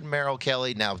mentioned Merrill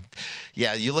Kelly. Now,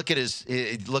 you look at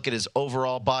his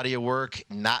overall body of work.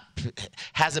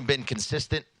 Hasn't been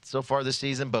consistent so far this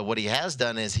season, but what he has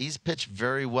done is he's pitched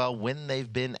very well when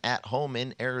they've been at home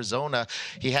in Arizona.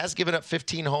 He has given up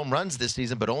 15 home runs this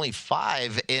season, but only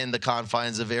 5 in the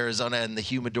confines of Arizona and the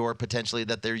humidor potentially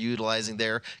that they're utilizing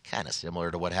there. Kind of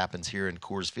similar to what happens here in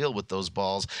Coors Field with those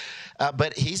balls.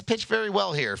 But he's pitched very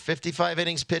well here. 55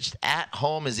 innings pitched at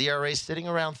home. His ERA sitting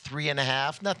around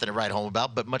 3.5. Nothing to write home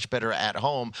about, but much better at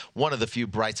home. One of the few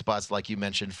bright spots, like you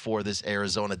mentioned, for this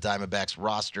Arizona Diamondbacks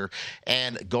roster.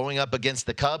 And going up against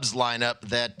the Cubs lineup,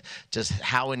 that just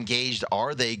how engaged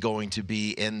are they going to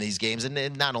be in these games,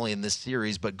 and not only in this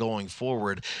series but going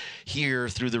forward here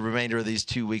through the remainder of these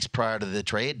 2 weeks prior to the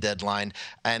trade deadline.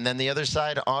 And then the other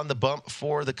side on the bump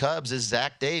for the Cubs is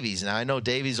Zach Davies. Now I know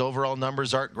Davies' overall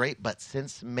numbers aren't great, but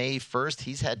since May 1st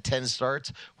he's had 10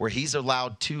 starts where he's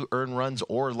allowed 2 earned runs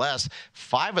or less.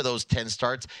 5 of those 10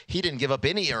 starts he didn't give up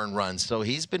any earned runs, so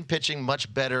he's been pitching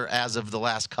much better as of the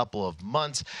last couple of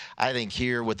months. I think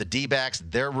here with the D-backs,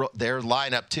 their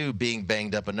lineup too being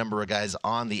banged up, a number of guys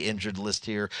on the injured list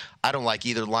here. I don't like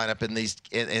either lineup in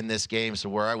this game, so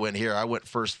where I went here, I went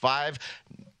first 5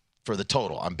 for the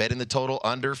total. I'm betting the total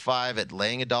under 5 at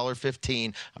laying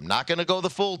 $1.15. I'm not going to go the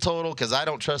full total because I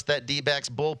don't trust that D-backs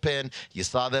bullpen. You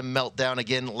saw them melt down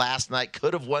again last night.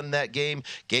 Could have won that game.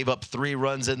 Gave up 3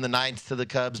 runs in the 9th to the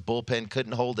Cubs. Bullpen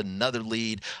couldn't hold another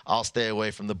lead. I'll stay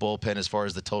away from the bullpen as far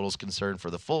as the total's concerned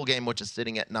for the full game, which is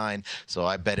sitting at 9. So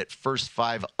I bet it first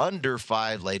 5 under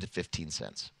 5, laid at 15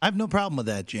 cents. I have no problem with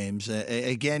that, James.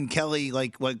 Again, Kelly,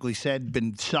 like we said,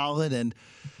 been solid, and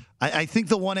I think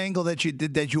the one angle that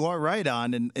you are right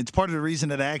on, and it's part of the reason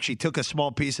that I actually took a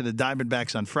small piece of the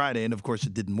Diamondbacks on Friday, and of course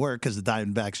it didn't work because the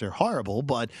Diamondbacks are horrible.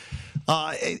 But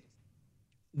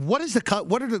what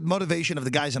are the motivation of the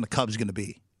guys on the Cubs going to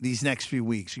be these next few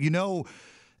weeks?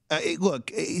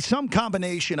 Look, some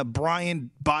combination of Bryant,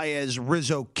 Baez,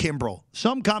 Rizzo, Kimbrel,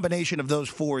 some combination of those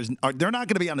 4 they're not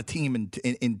going to be on a team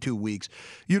in 2 weeks.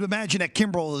 You'd imagine that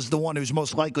Kimbrel is the one who's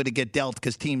most likely to get dealt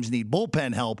because teams need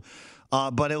bullpen help.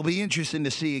 But it'll be interesting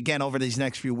to see, again, over these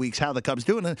next few weeks how the Cubs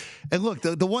do. And look,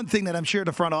 the one thing that I'm sure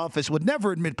the front office would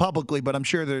never admit publicly, but I'm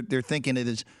sure they're thinking it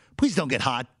is, please don't get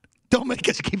hot. Don't make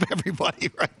us keep everybody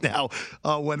right now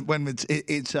when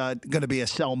it's going to be a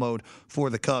sell mode for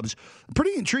the Cubs.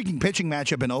 Pretty intriguing pitching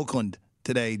matchup in Oakland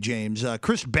today, James.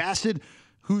 Chris Bassett,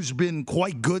 who's been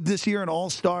quite good this year, an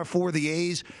all-star for the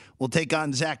A's, will take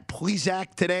on Zach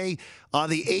Plesac today.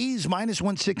 The A's minus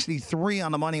 163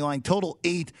 on the money line, total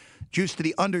 8, juice to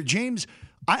the under. James,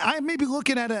 I may be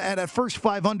looking at a first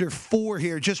 5 under 4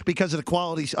 here just because of the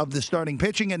qualities of the starting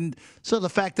pitching and so the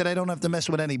fact that I don't have to mess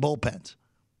with any bullpens.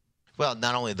 Well,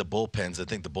 not only the bullpens, I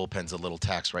think the bullpen's a little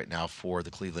taxed right now for the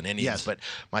Cleveland Indians. Yes. But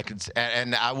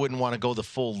and I wouldn't want to go the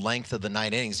full length of the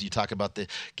 9 innings. You talk about the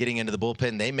getting into the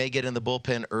bullpen. They may get in the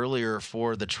bullpen earlier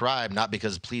for the Tribe, not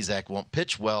because Plesac won't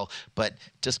pitch well, but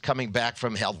just coming back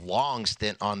from a long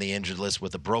stint on the injured list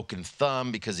with a broken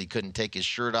thumb because he couldn't take his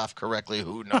shirt off correctly.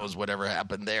 Who knows whatever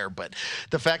happened there. But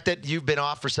the fact that you've been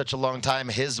off for such a long time,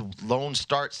 his lone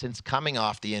start since coming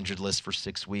off the injured list for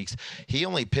 6 weeks, he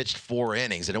only pitched 4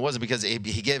 innings. And it wasn't because he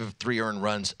gave 3 earned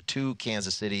runs to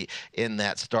Kansas City in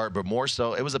that start, but more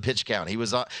so it was a pitch count.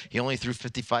 He only threw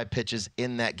 55 pitches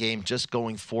in that game, just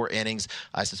going 4 innings.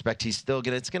 I suspect it's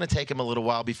going to take him a little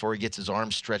while before he gets his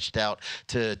arms stretched out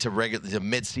to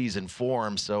midseason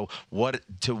form. So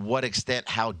to what extent,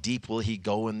 how deep will he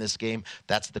go in this game?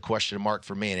 That's the question mark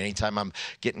for me. And anytime I'm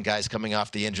getting guys coming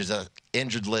off the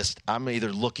injured list, I'm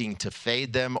either looking to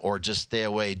fade them or just stay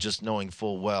away, just knowing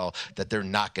full well that they're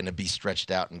not going to be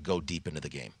stretched out and go deep into the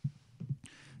game.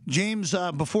 James,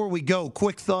 before we go,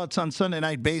 quick thoughts on Sunday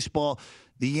Night Baseball,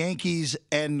 the Yankees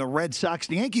and the Red Sox.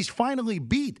 The Yankees finally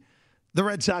beat the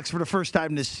Red Sox for the first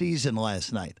time this season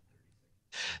last night.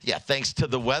 Yeah, thanks to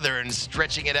the weather and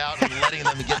stretching it out and letting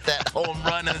them get that home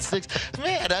run in the 6th.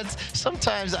 Man,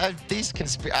 sometimes I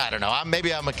don't know.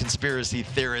 Maybe I'm a conspiracy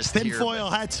theorist here. Tinfoil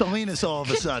hat Salinas all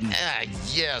of a sudden.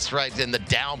 Yes, right. And the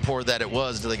downpour that it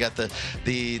was. They got the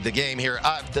game here.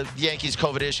 The Yankees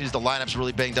COVID issues. The lineup's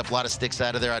really banged up. A lot of sticks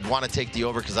out of there. I'd want to take the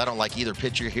over because I don't like either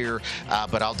pitcher here.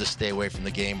 But I'll just stay away from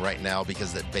the game right now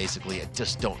because basically I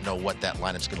just don't know what that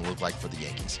lineup's going to look like for the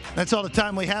Yankees. That's all the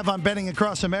time we have on Betting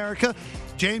Across America.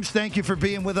 James, thank you for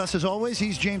being with us as always.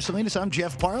 He's James Salinas. I'm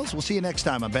Jeff Parles. We'll see you next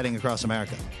time on Betting Across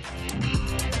America.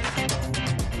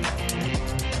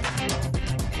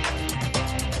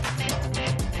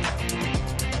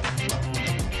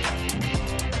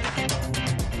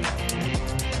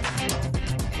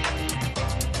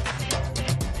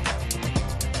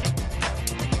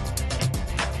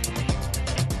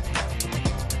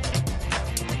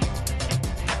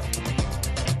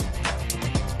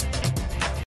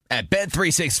 At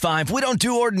Bet365, we don't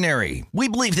do ordinary. We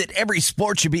believe that every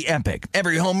sport should be epic.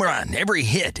 Every home run, every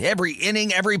hit, every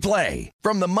inning, every play.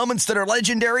 From the moments that are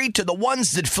legendary to the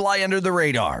ones that fly under the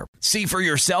radar. See for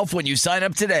yourself when you sign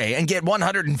up today and get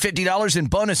 $150 in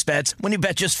bonus bets when you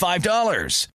bet just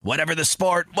 $5. Whatever the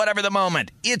sport, whatever the moment,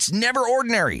 it's never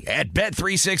ordinary at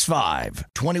Bet365.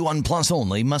 21 plus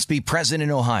only. Must be present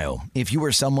in Ohio. If you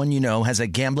or someone you know has a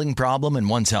gambling problem and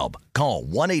wants help, call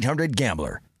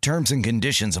 1-800-GAMBLER. Terms and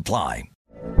conditions apply.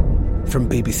 From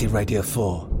BBC Radio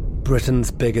 4,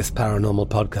 Britain's biggest paranormal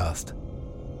podcast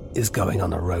is going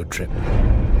on a road trip.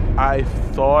 I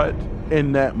thought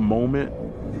in that moment,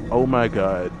 oh my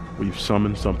God, we've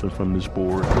summoned something from this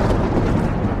board.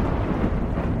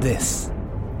 This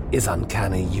is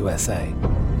Uncanny USA.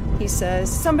 He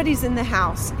says, somebody's in the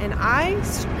house, and I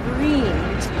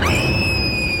screamed.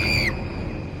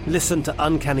 Listen to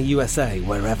Uncanny USA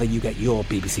wherever you get your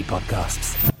BBC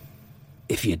podcasts,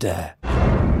 if you dare.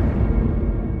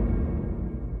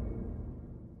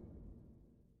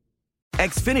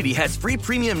 Xfinity has free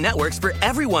premium networks for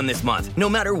everyone this month, no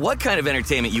matter what kind of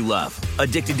entertainment you love.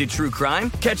 Addicted to true crime?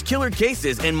 Catch killer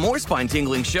cases and more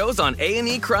spine-tingling shows on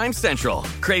A&E Crime Central.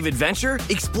 Crave adventure?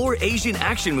 Explore Asian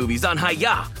action movies on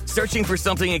Hi-YAH. Searching for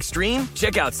something extreme?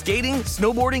 Check out skating,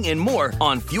 snowboarding, and more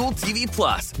on Fuel TV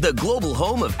Plus, the global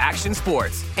home of action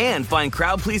sports. And find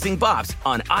crowd-pleasing bops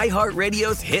on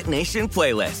iHeartRadio's Hit Nation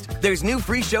playlist. There's new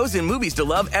free shows and movies to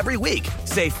love every week.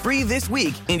 Say free this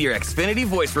week in your Xfinity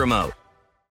voice remote.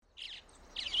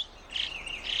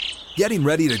 Getting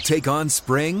ready to take on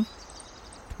spring?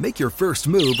 Make your first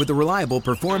move with the reliable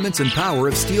performance and power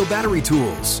of Steel battery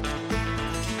tools.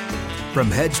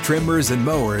 From hedge trimmers and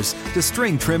mowers to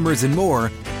string trimmers and more,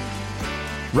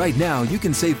 right now you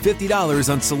can save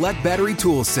 $50 on select battery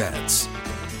tool sets.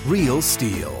 Real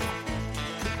Steel.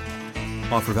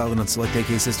 Offer valid on select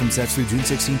AK system sets through June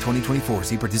 16, 2024.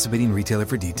 See participating retailer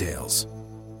for details.